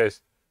for you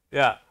guys.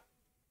 Yeah.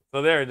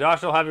 So there,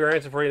 Josh will have your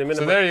answer for you in a minute.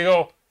 So there you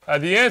go.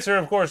 The answer,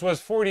 of course,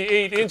 was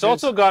 48 inches. It's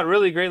also got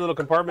really great little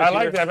compartments. I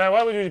like here. that, man.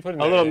 What would you put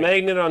in A there? little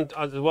magnet on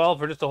as well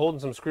for just to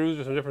holding some screws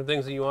or some different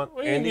things that you want.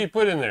 What do you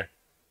put in there?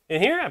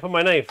 In here, I put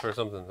my knife or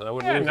something. I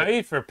wouldn't Yeah, lose it.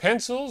 knife or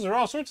pencils or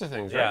all sorts of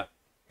things, Yeah. right?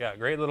 Yeah,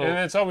 great little. And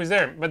it's always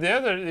there. But the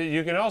other,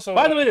 you can also...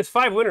 By the way, there's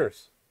 5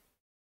 winners.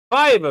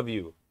 5 of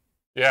you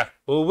Yeah.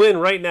 will win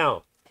right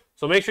now.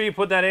 So make sure you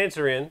put that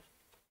answer in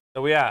that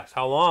we asked.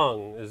 How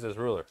long is this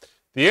ruler?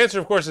 The answer,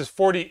 of course, is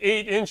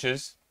 48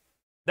 inches.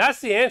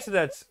 That's the answer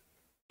that's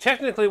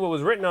technically what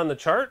was written on the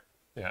chart,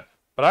 Yeah.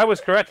 but I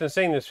was correct in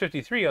saying there's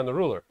 53 on the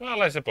ruler.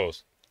 Well, I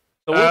suppose.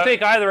 So we'll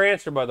take either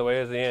answer, by the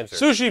way, as the answer.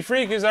 Sushi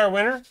Freak is our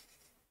winner.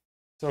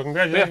 So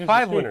congratulations. We have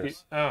 5 to Sushi.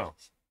 winners. Oh.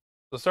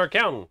 So start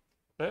counting.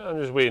 Yeah, I'm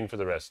just waiting for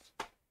the rest.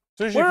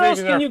 Sushi Where Freak else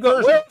is can our you go?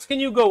 first... Where else can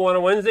you go on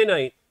a Wednesday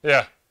night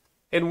Yeah.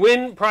 and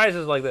win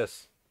prizes like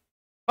this?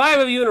 5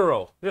 of you in a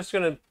row.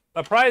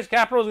 A prize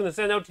Capro's gonna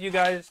send out to you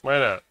guys. Why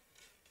not?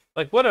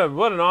 Like what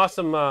an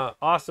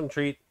awesome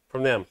treat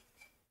from them.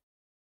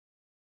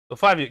 So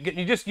 5 of you.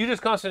 You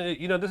just concentrate.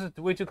 You know, this is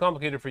way too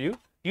complicated for you.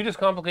 You just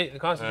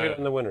concentrate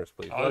on the winners,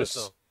 please. Let us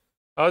know.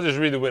 I'll just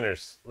read the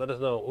winners. Let us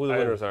know who the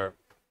winners are.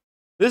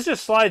 This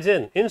just slides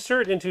in.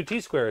 Insert into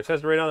T-square. It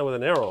says right on it with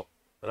an arrow.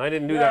 And I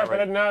didn't do that right.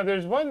 But now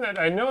there's one that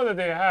I know that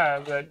they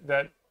have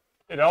that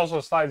it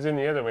also slides in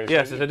the other way.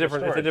 Yes, So it's a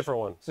different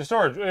one. It's a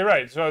storage. You're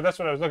right. So that's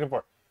what I was looking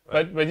for.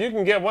 Right. But you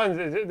can get ones.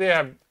 They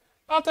have.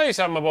 I'll tell you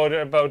something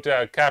about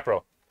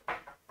Capro.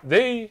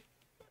 They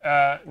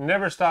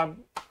never stop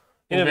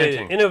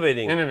Innovating.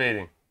 innovating.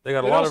 They got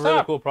a They lot don't of really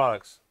stop. cool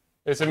products.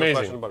 It's No amazing.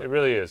 question about It it.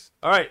 really is.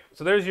 All right,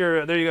 so there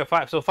you got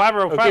 5. So 5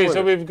 or 5 Okay,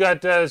 so winners. we've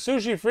got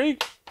Sushi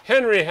Freak,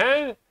 Henry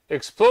Han,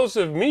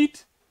 Explosive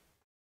Meat.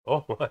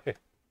 Oh my.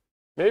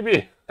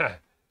 Maybe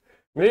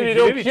Maybe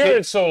don't change- cure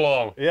it so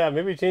long. Yeah,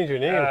 maybe change your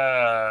name. You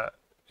know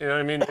what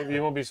I mean? Maybe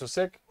you won't be so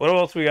sick. What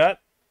else we got?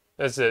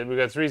 That's it. We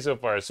got 3 so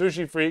far.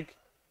 Sushi Freak,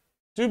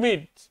 two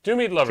meat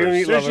lovers. 2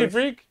 meat Sushi lovers.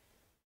 Freak,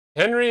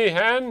 Henry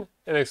Han,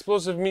 and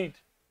Explosive Meat.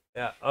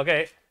 Yeah.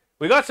 Okay.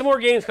 We got some more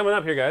games coming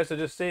up here, guys. So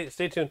just stay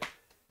tuned.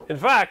 In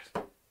fact,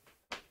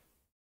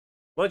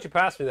 why don't you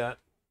pass me that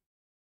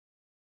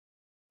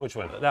Which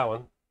one? one?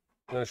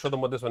 I'm gonna show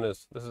them what this one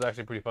is. This is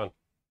actually pretty fun.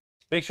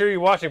 Make sure you're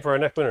watching for our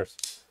next winners.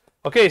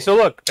 Okay. So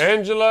look,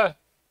 Angela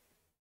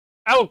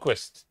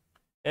Alquist.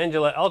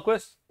 Angela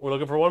Elquist. We're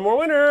looking for one more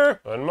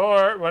winner. One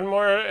more.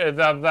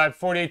 That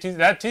 48 T.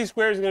 That T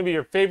square is going to be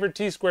your favorite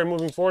T square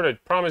moving forward. I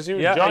promise you.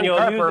 Yeah. John and you'll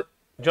Carper. use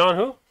John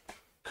who?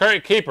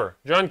 Caper.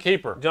 John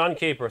Caper. John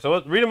Caper. So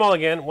let's read them all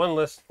again. One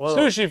list.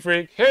 Sushi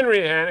Freak,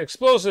 Henry Han,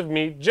 Explosive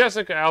Meat,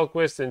 Jessica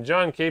Alquist, and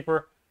John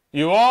Caper.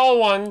 You all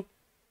won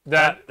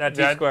that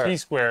T-square.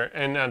 T-square,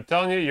 and I'm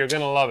telling you, you're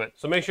going to love it.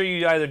 So make sure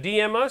you either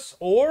DM us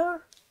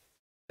or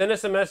send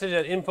us a message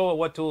at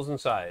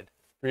info@whattoolsinside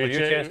for your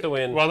chance to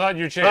win. Well, not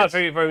your Not chance.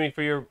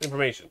 for your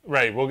information.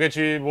 Right. We'll get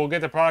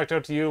the product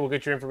out to you. We'll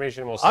get your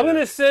information. We'll I'm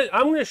send it.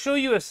 gonna show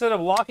you a set of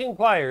locking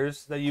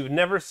pliers that you've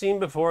never seen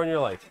before in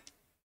your life.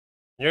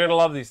 You're gonna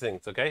love these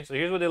things, okay? So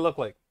here's what they look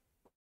like.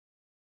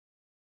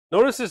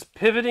 Notice this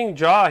pivoting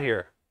jaw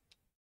here.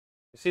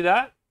 You see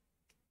that?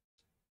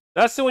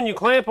 That's so when you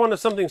clamp onto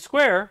something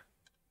square,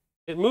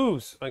 it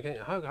moves. Okay,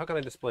 how can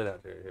I display that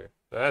here?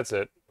 That's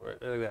it.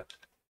 Right, like that.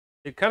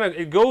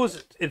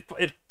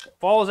 It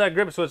follows that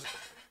grip, so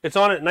it's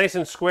on it nice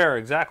and square,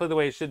 exactly the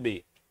way it should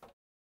be.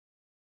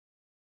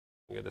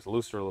 Get this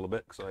looser a little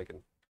bit so I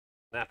can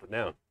snap it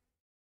down.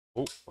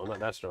 Oh, I'm not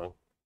that strong.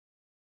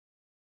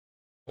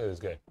 Look at this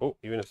guy. Oh,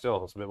 even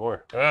still, it's a bit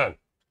more. Come on.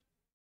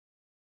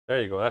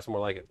 There you go. That's more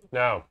like it.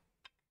 Now,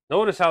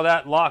 Notice how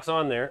that locks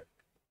on there.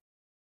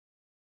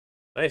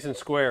 Nice and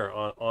square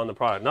on the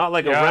product. Not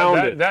like a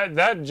rounded.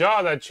 That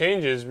jaw that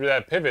changes,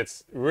 that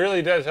pivots,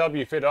 really does help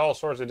you fit all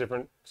sorts of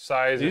different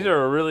sizes. These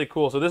are really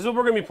cool. So this is what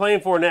we're going to be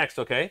playing for next,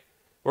 okay?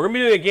 We're going to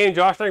be doing a game,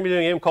 Josh and I are going to be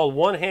doing a game called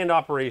One Hand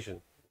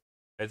Operation.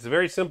 It's a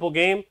very simple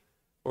game.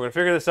 We're going to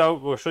figure this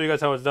out. We'll show you guys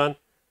how it's done.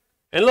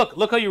 And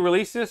look how you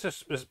release this.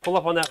 Just pull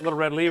up on that little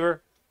red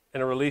lever,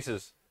 and it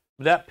releases.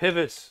 That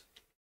pivots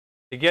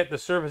to get the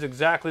surface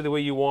exactly the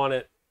way you want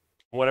it,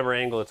 whatever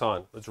angle it's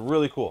on. It's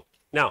really cool.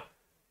 Now,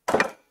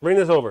 bring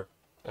this over.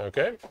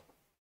 Okay.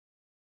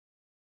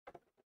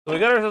 So we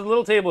got our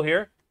little table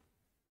here.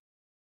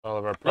 All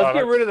of our Let's products.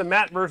 get rid of the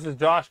Matt versus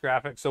Josh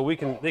graphic so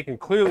they can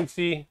clearly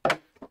see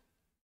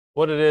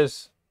what it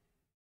is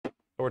that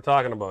we're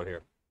talking about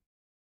here.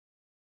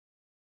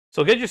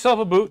 So get yourself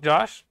a boot,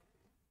 Josh.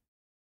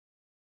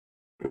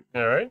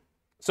 All right.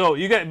 So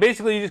you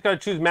just got to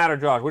choose Matt or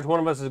Josh. Which one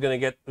of us is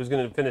going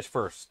to finish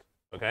first?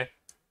 Okay.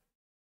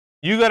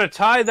 You got to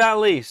tie that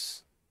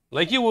lace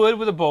like you would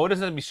with a bow. It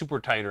doesn't have to be super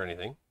tight or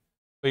anything,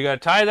 but you got to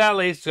tie that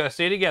lace. It's got to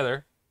stay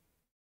together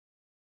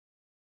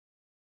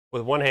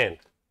with one hand.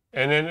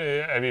 And then,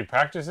 have you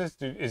practiced this?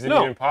 Is it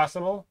No. even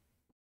possible?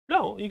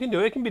 No, you can do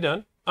it. It can be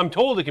done. I'm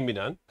told it can be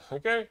done.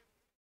 Okay.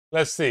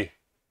 Let's see.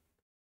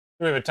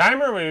 Do we have a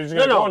timer? Or are we just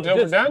going to go until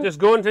we're done? Just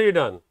go until you're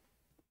done.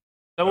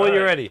 Tell me when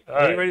you're ready. All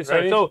right. Ready to start.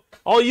 Ready? So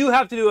all you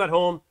have to do at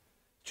home,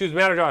 choose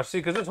Matt or Josh. See,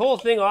 because this whole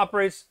thing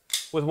operates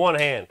with one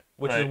hand,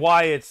 which is Right.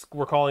 why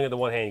we're calling it the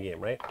one hand game,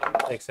 right?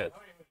 Makes sense.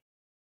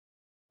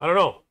 I don't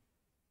know.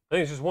 I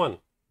think it's just one. Is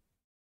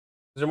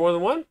there more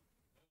than one?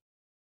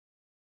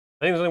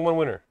 I think there's only one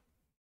winner.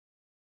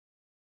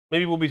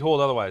 Maybe we'll be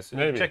told otherwise.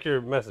 Maybe. Check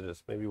your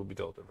messages. Maybe we'll be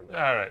told differently.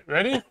 All right.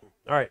 Ready? All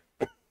right.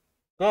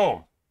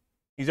 Go.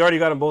 He's already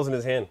got them both in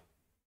his hand.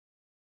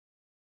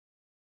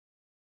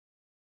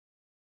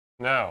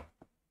 Now.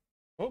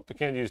 Oh, you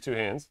can't use two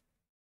hands.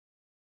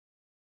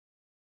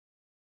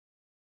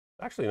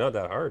 Actually, not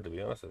that hard, to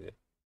be honest with you.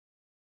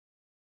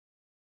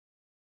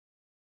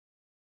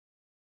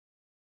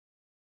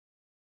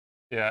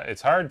 Yeah,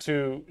 it's hard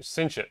to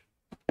cinch it.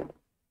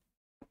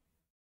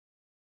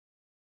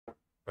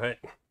 Right?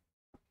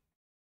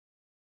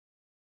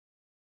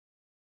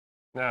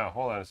 Now,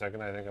 hold on a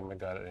second. I think I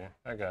got it here.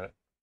 I got it.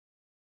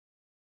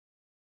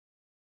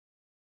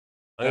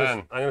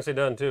 I'm gonna say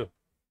done too.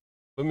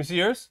 Let me see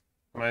yours.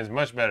 Mine's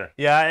much better.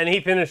 Yeah, and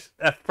he finished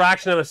a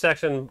fraction of a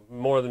section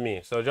more than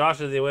me. So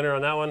Josh is the winner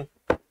on that one.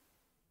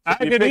 I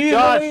could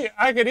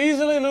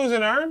easily lose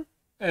an arm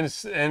and And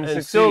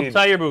succeed. still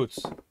tie your boots.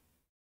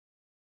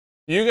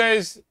 You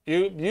guys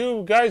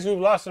who've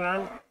lost an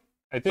arm,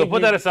 I think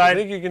put that aside. I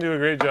think you can do a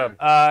great job.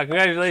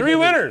 Congratulations. 3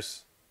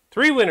 winners.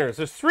 3 winners.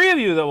 There's 3 of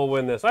you that will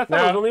win this. I thought Now,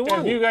 there was only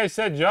one. if you guys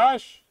said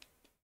Josh,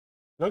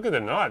 look at the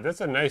knot. That's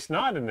a nice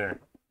knot in there.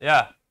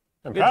 Yeah.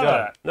 I'm Good proud job.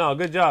 of that. No,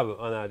 good job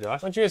on that,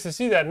 Josh. I want you guys to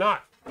see that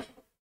knot.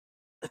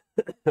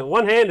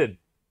 One-handed.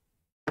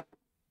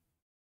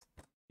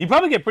 You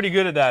probably get pretty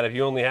good at that if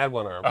you only had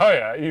one arm. Oh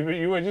yeah,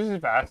 you would just as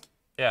fast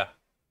Yeah.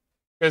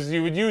 because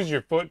you would use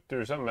your foot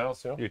or something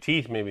else. You know? Your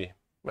teeth, maybe.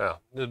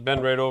 Well, Just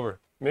bend right over.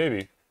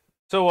 maybe.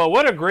 So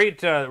what a great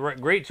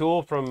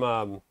tool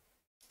from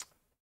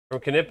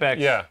Knipex.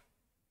 Yeah.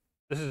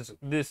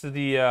 This is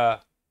the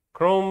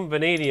chrome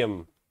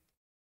vanadium.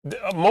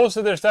 Most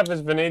of their stuff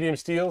is vanadium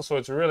steel, so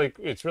it's really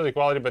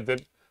quality.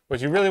 But what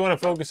you really want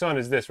to focus on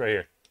is this right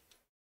here.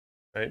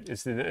 Right?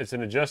 It's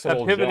an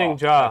adjustable pivoting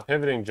jaw. A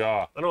pivoting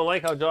jaw. I don't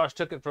like how Josh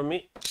took it from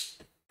me.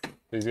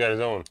 He's got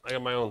his own. I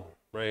got my own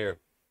right here.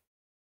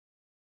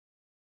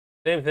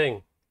 Same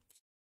thing.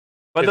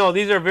 But no,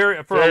 these are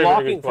very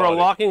very good quality.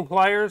 locking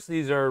pliers.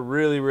 These are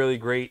really, really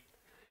great.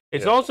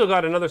 It's Yeah. also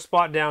got another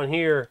spot down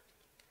here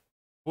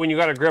when you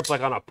got a grip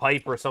like on a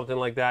pipe or something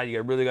like that.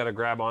 You really got to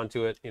grab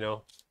onto it. You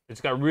know, it's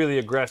got really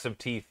aggressive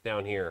teeth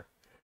down here.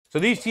 So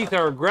these teeth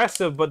are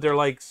aggressive, but they're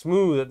like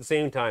smooth at the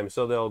same time.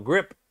 So they'll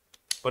grip,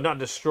 but not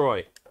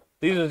destroy.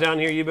 These ones down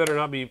here, you better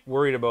not be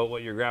worried about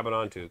what you're grabbing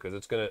onto because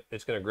it's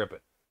gonna grip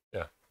it.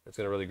 Yeah. It's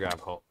gonna really grab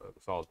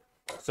solid.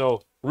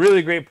 So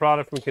really great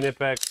product from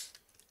Knipex.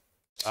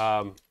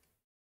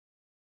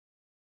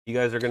 You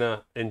guys are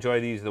gonna enjoy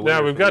these.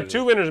 Now we've got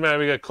 2 winners, man.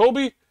 We got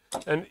Kobe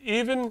and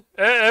Evan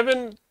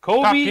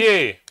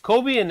Papier.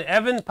 Kobe and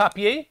Evan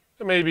Papier.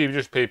 It may be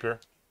just paper.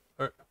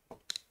 Or-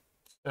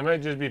 It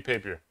might just be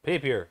paper.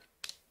 Papier.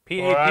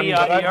 Or I'm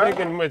P-A-P-I-E-R.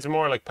 thinking it's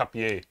more like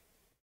papier.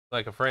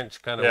 Like a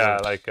French kind of Yeah,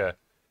 word. like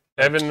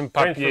Evan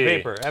French for Papier.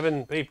 paper.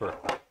 Evan Paper.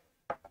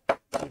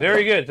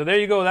 Very good. So there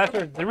you go. That's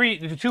our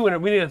 2 winner.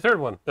 We need a third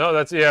one. No,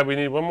 we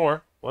need one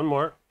more. One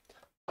more.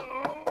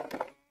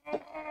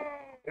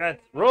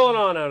 That's rolling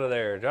on out of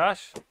there,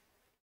 Josh.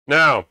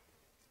 Now,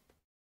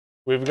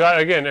 we've got,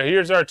 again,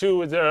 here's our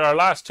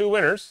last 2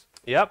 winners.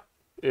 Yep.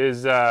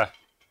 Is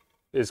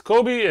is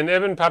Kobe and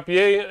Evan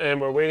Papier,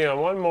 and we're waiting on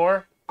one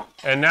more,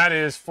 and that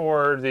is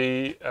for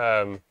the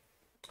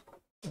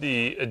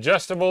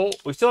adjustable.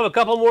 We still have a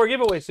couple more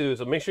giveaways to do,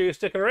 so make sure you're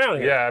sticking around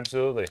here. Yeah,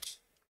 absolutely.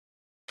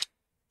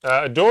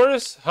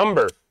 Doris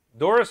Humber.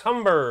 Doris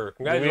Humber.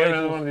 Do we have Congratulations.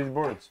 another one of these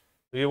boards?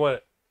 Do you want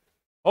it?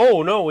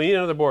 Oh no, we need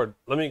another board.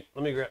 Let me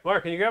grab.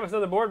 Mark, can you grab us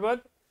another board,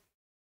 bud?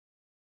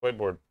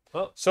 Whiteboard.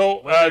 Oh,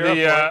 So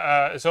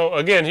so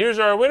again, here's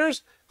our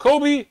winners: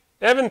 Kobe,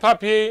 Evan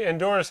Papier, and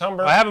Doris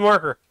Humber. I have a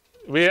marker.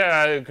 We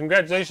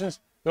congratulations.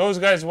 Those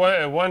guys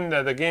won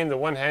the game, the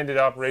one-handed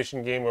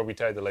operation game where we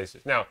tied the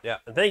laces. Now, Yeah,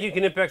 and thank you,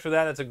 Knipex, for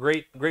that. That's a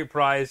great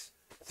prize.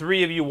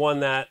 3 of you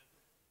won that.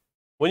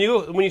 When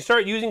you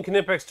start using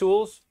Knipex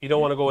tools, you don't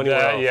want to go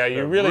anywhere else. Yeah, you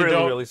They're really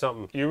don't. Really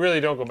something. You really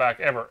don't go back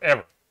ever.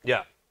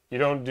 Yeah, You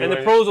don't do. and the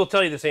any- pros will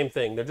tell you the same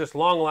thing. They're just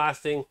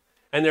long-lasting,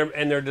 and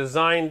they're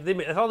designed.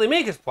 That's all they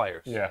make is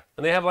pliers. Yeah.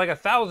 and they have like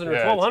 1,000 or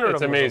Yeah, 1,200 it's of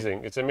them.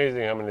 amazing. It's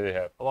amazing how many they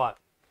have. A lot.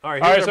 All right,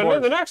 All right, here's our so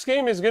board. the next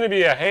game is going to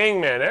be a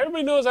hangman.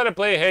 Everybody knows how to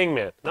play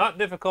hangman. Not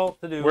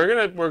difficult to do. We're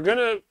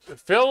gonna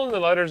fill in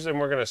the letters and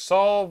we're gonna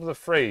solve the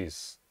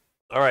phrase.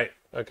 All right,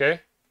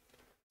 Okay.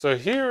 So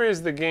here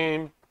is the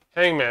game,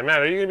 hangman.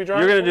 Matt, are you gonna be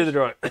drawing? you're gonna do the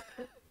drawing.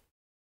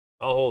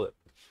 I'll hold it.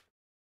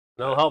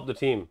 And I'll help the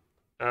team.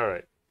 All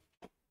right.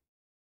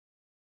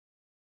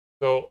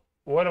 So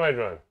what am I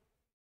drawing?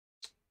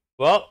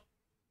 Well,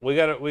 we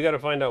gotta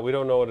find out. We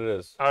don't know what it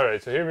is. All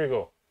right. So here we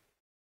go.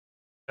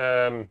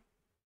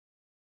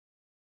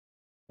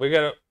 We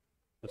gotta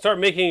start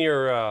making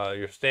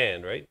your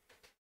stand, right?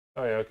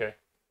 Oh yeah. Okay.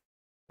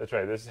 That's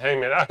right. This is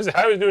hangman. I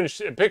was doing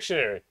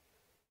Pictionary.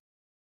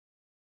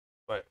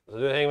 Right. So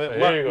do the hangman. So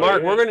here you go.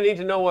 Mark, we're gonna need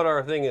to know what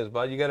our thing is,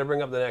 bud. You gotta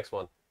bring up the next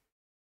one,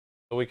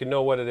 so we can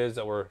know what it is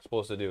that we're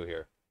supposed to do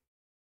here.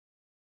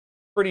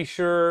 Pretty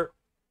sure.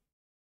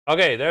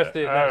 Okay, there's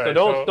the. All So right,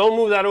 don't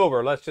move that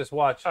over. Let's just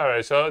watch. All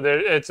right. So there,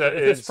 It's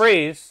this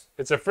phrase.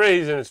 It's a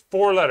phrase and it's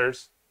 4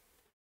 letters,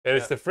 and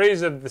it's the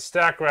phrase of the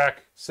stack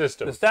rack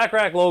system. The Stack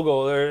Rack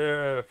logo,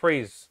 their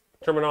phrase,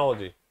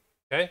 terminology.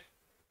 Okay?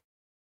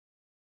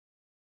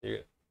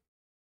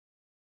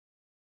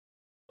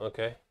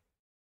 Okay.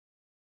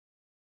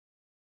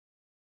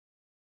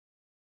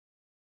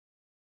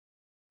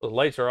 Those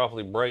lights are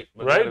awfully bright.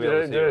 But Right? you gotta be able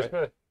to see, Did I right?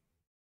 spell-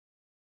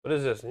 What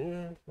is this?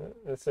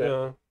 That's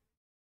it.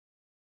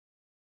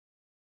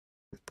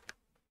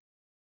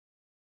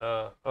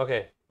 Yeah.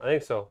 Okay, I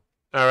think so.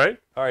 All right.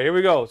 All right, here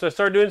we go. So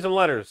start doing some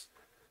letters.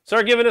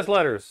 Start giving us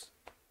letters.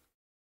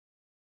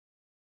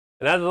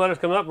 And as the letters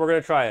come up, we're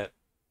going to try it.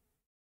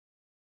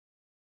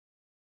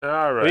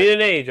 All We need right.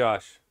 an A,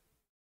 Josh.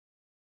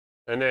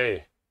 An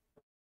A.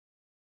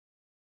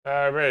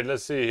 All right.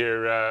 Let's see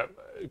here.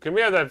 Can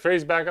we have that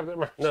phrase back up there,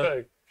 Mark?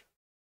 No.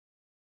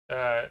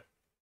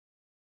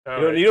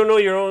 All You don't know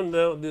your own,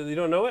 you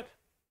don't know it?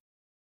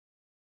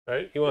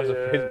 right. He wants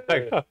to phrase it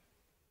back up.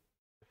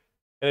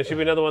 And there should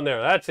be another one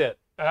there. That's it.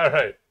 All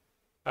right.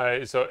 All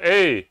right. So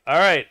A. All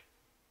right.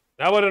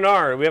 How about an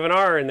R? We have an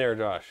R in there,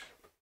 Josh.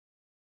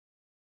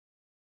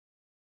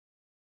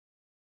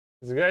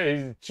 This guy,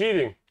 he's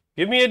cheating.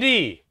 Give me a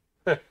D.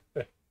 Looking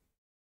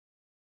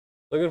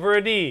for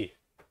a D.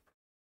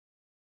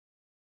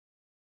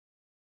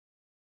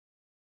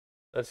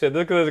 That's it.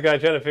 Look at this guy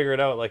trying to figure it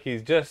out. Like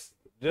he's just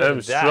I'm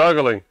that.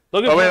 struggling.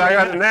 Looking Oh for wait, an I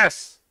got an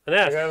S. An I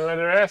S. got a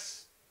letter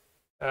S.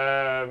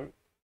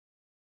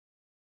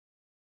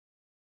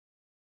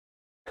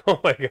 Oh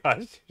my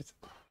gosh.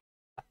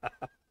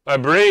 My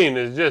brain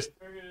is just.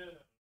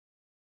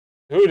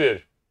 Who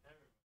did?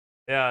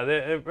 Yeah,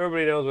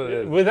 everybody knows what it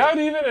is. Without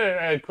even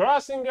a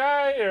crossing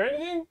guy or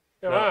anything?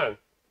 Come No. on.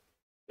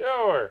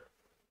 Your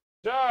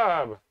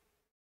job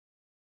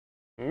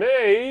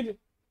made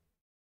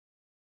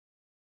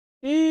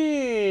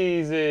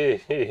easy.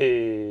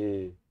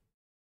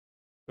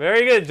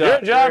 Very good, Josh.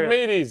 Your job Very good.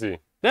 made easy.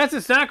 That's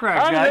a Stack Rack,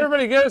 How did guys.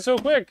 everybody get it so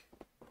quick?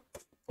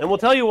 And we'll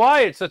tell you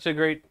why it's such a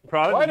great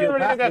product. Why if did you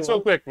everybody get pass that me so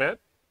one. quick, man?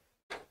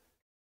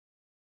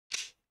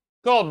 It's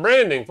called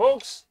branding,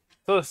 folks.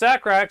 So the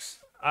Stack Racks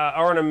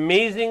are an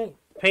amazing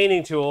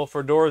painting tool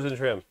for doors and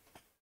trim.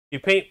 You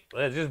paint,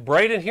 it's just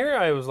bright in here.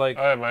 I was like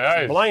I have my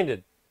eyes.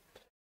 blinded.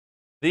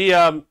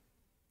 The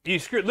you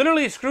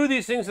literally screw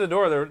these things to the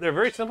door. They're a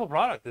very simple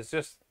product. It's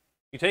just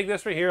you take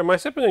this right here. Am I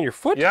stepping on your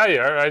foot? Yeah, you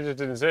are. I just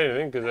didn't say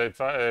anything because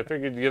I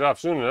figured you'd get off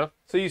soon enough.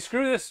 So you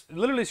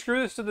literally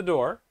screw this to the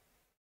door.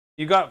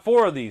 You got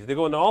 4 of these. They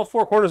go into all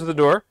 4 corners of the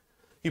door.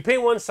 You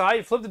paint one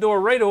side, flip the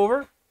door right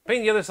over,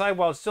 paint the other side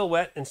while it's still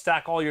wet, and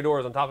stack all your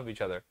doors on top of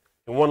each other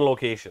in one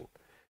location.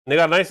 And they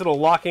got a nice little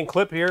locking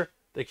clip here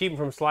to keep them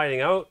from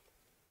sliding out.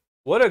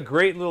 What a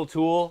great little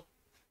tool.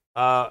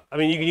 I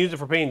mean, you can use it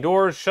for painting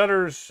doors,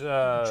 shutters,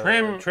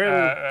 Trim,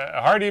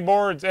 hardy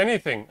boards,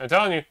 anything. I'm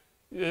telling you,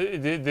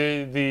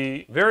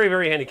 the very,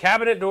 very handy.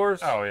 Cabinet doors.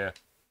 oh yeah,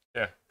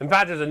 yeah. In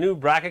fact, there's a new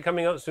bracket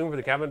coming out soon for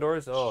the cabinet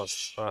doors. Oh,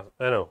 I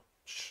know.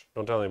 Shh,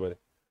 don't tell anybody.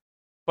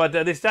 But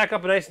they stack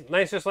up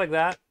nice just like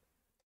that.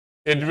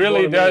 It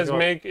really to make does it go-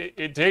 make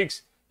it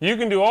takes. You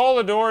can do all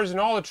the doors and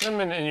all the trim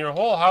in your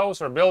whole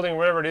house or building,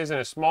 wherever it is, in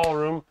a small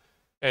room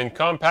and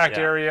compact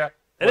Yeah. area.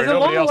 And it's a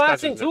nobody else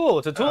long-lasting touches it. tool.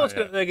 It's a tool Oh, that's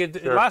yeah. gonna, like,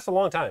 it Sure. lasts a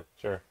long time.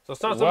 Sure. So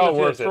it's not Well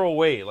something worth to it. throw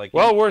away. Like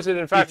Well worth it. In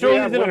you fact, throw we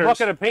these have in a winners.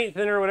 bucket of paint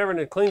thinner or whatever, and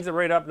it cleans it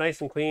right up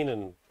nice and clean,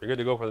 and you're good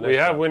to go for the next We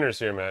have job. winners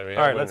here, Matt. We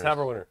All right, have let's have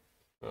our winners.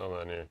 winner. Hold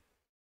on here.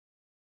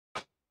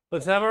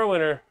 Let's have our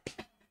winner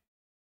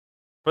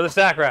for the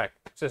stack rack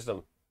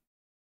system.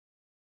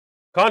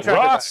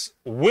 Contractor Ross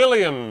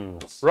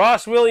Williams. pack.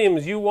 Ross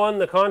Williams, you won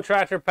the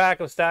contractor pack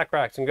of stack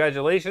racks.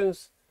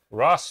 Congratulations.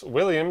 Ross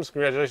Williams,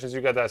 congratulations,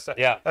 you got that stuff.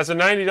 Yeah. That's a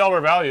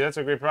 $90 value. That's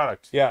a great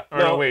product. Yeah. Or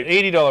no, wait.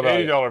 $80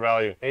 value. $80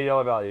 value.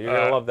 $80 value. You're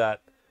gonna love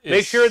that. Make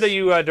it's- sure that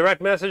you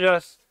direct message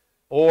us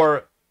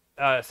or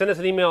send us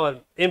an email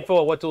at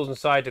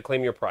info@whattoolsinside to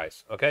claim your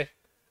prize. Okay.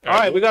 All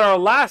right. We got our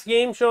last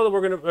game show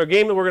that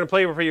game that we're gonna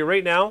play for you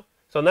right now.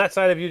 So on that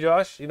side of you,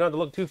 Josh, you don't have to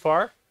look too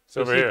far.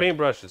 So over see here.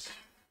 paintbrushes.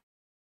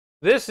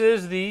 This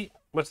is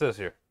what's this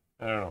here?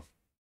 I don't know.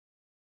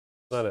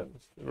 Not it.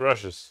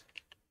 Rushes.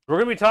 We're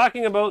going to be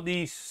talking about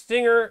the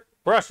Stinger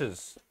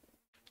brushes.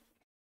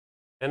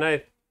 And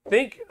I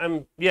think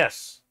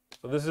yes.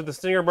 So this is the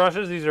Stinger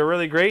brushes. These are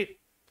really great.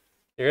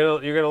 You're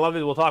gonna love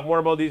these. We'll talk more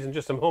about these in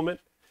just a moment.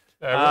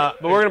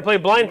 But we're gonna play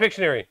Blind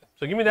Pictionary.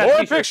 So give me that More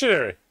t-shirt.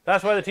 Pictionary.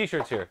 That's why the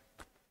t-shirt's here.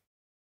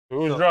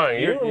 Who's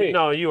drawing? You or me?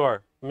 No, you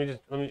are. Let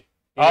me.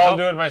 I'll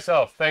do it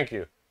myself. Thank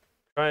you.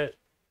 Try it.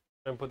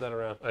 Try and put that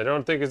around. I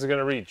don't think it's going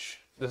to reach.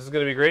 This is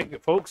gonna be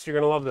great, folks. You're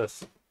gonna love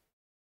this.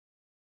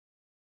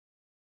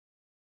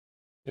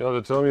 You'll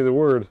have to tell me the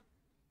word.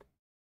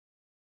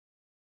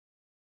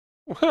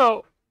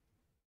 Well,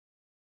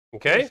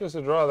 Okay. I'm supposed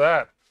to draw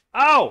that.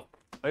 Ow!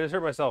 I just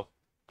hurt myself.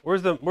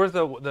 Where's the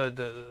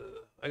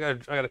I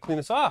gotta clean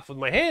this off with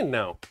my hand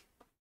now.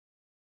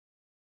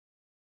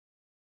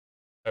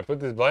 I put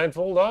this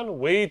blindfold on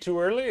way too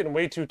early and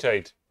way too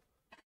tight.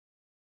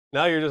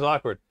 Now you're just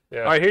awkward.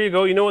 Yeah. All right, here you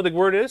go. You know what the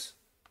word is?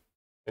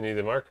 I need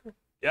the marker.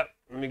 Yep.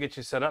 Let me get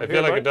you set up. I here,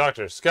 feel like a bud.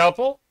 doctor.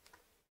 Scalpel.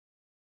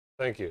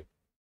 Thank you.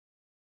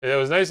 It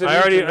was nice of you.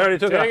 I already to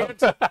took Dang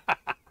it.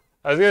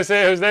 I was gonna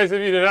say it was nice of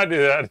you to not do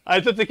that. I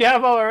took the cap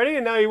off already,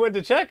 and now he went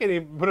to check, and he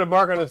put a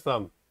mark on his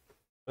thumb.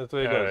 That's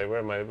what he All does. right,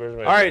 where's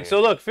my? All right,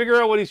 so look,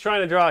 figure out what he's trying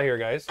to draw here,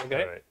 guys.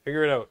 Okay, All right.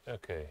 figure it out.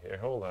 Okay, here,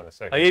 hold on a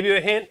second. I gave you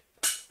a hint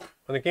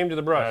when it came to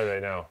the brush. All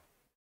right, now.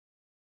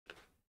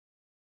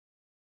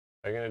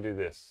 I'm gonna do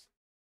this.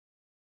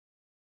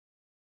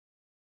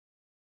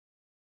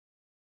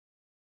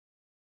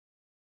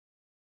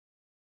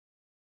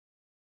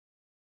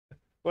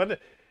 What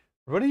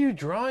are you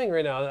drawing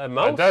right now? A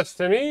mouse? That's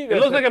to me. It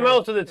looks like a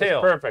mouse with a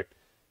tail. Perfect.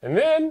 And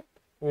then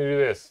I'm gonna do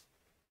this.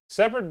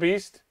 Separate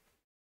beast.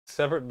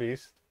 Separate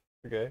beast.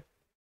 Okay.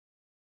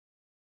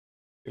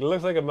 It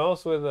looks like a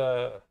mouse with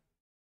a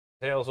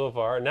tail so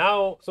far.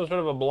 Now some sort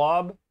of a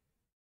blob.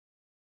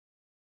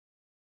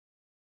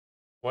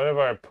 One of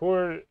our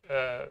poor.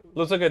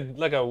 Looks like a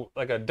duck,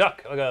 like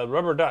a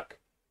rubber duck.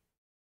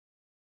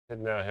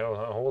 Now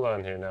hold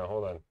on here. Now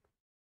hold on.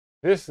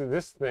 This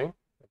thing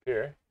up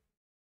here.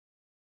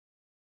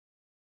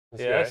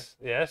 This Yes,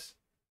 guy. yes.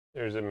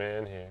 There's a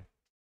man here.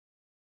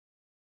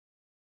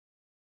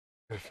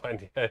 Find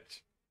the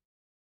edge.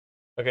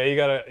 Okay, you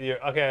got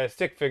a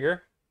stick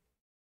figure.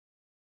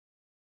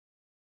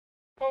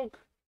 Poke.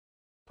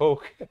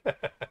 Poke.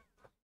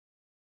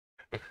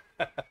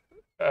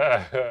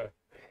 Uh,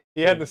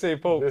 You had to say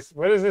poke.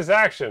 what is this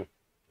action?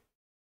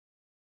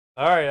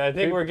 All right, I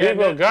think we're getting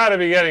People it. gotta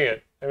be getting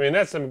it. I mean,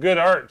 that's some good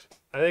art.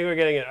 I think we're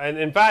getting it. And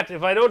in fact,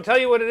 if I don't tell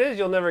you what it is,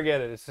 you'll never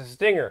get it. It's a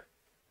stinger.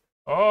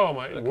 Oh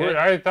my Okay. word!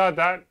 I thought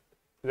that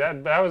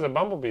was a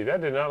bumblebee.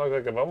 That did not look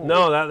like a bumblebee.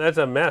 No, that's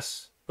a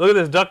mess. Look at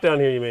this duck down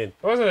here you made.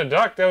 That wasn't a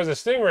duck. That was a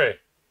stingray.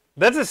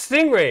 That's a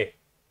stingray.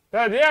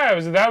 That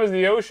was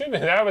the ocean.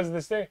 And that was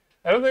the sting.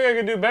 I don't think I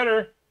could do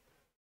better.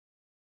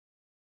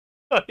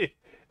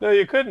 No,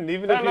 you couldn't.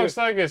 Even That if looks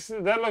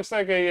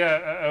like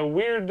a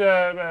weird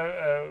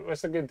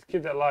what's the good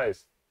kid that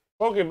lies?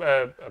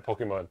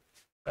 Pokemon.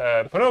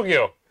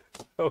 Pinocchio.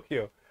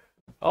 Tokyo.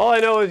 All I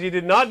know is you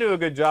did not do a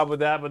good job with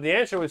that, but the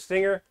answer was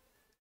stinger.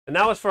 And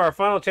that was for our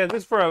final chance.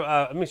 This is for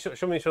let me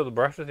show the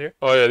brushes here.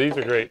 Oh yeah, these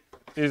are great.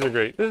 These are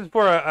great. This is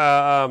for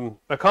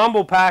a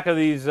combo pack of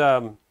these,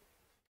 a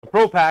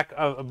pro pack,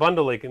 a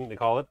bundle they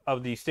call it,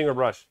 of the Stinger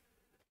brush.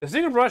 The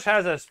Stinger brush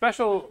has a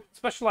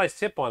specialized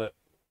tip on it.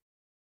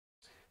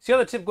 See how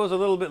the tip goes a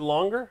little bit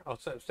longer? I'll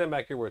stand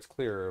back here where it's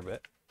clearer a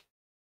bit.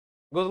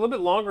 It goes a little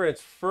bit longer and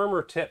it's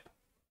firmer tip.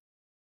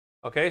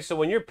 Okay, so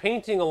when you're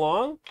painting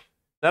along,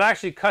 that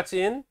actually cuts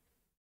in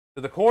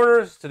to the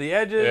corners, to the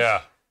edges.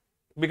 Yeah.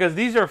 Because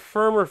these are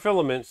firmer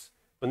filaments,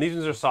 when these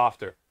ones are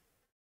softer.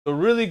 So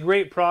really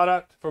great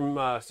product from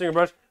Stinger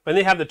brush. And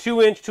they have the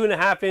 2-inch,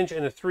 2.5-inch,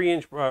 and a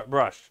 3-inch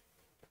brush.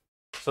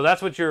 So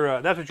that's what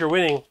you're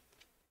winning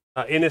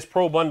in this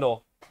pro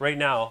bundle right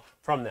now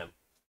from them.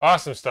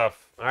 Awesome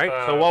stuff. All right.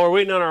 So while we're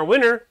waiting on our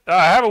winner,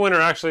 I have a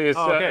winner actually. It's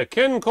okay.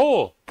 Ken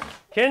Cole.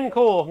 Ken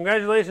Cole.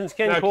 Congratulations,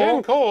 Ken Now Cole.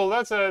 Ken Cole,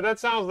 that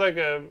sounds like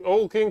a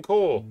old King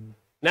Cole.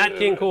 Nat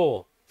King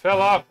Cole.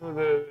 Fell off of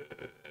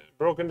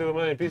broke into a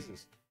million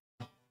pieces.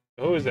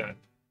 Who is that?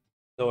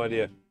 No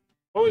idea.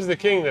 What was the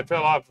king that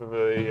fell off of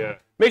the?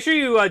 Make sure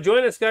you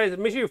join us, guys.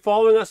 Make sure you're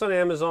following us on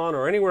Amazon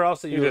or anywhere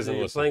else that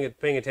you're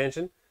paying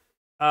attention,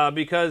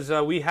 because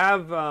we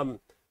have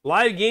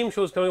live game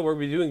shows coming where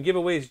we're doing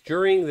giveaways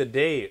during the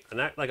day. And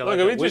that, Look,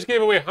 we just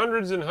gave away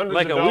hundreds and hundreds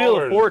like of a dollars.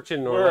 Wheel of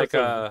Fortune or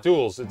like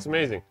tools. It's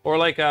amazing. Or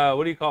like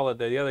what do you call it?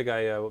 The other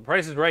guy,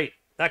 Price is Right,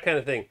 that kind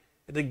of thing.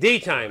 It's like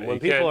daytime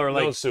when people are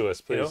like, don't sue us,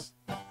 please,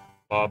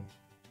 Bob.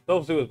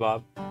 Don't sue us,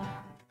 Bob.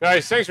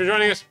 Guys, thanks for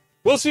joining us.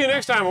 We'll see you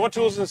next time on What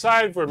Tools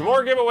Inside for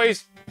more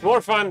giveaways,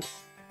 more fun.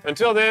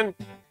 Until then,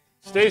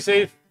 stay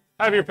safe.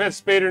 Have your pets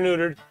spayed or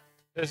neutered.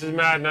 This is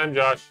Matt and I'm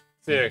Josh.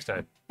 See you next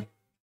time.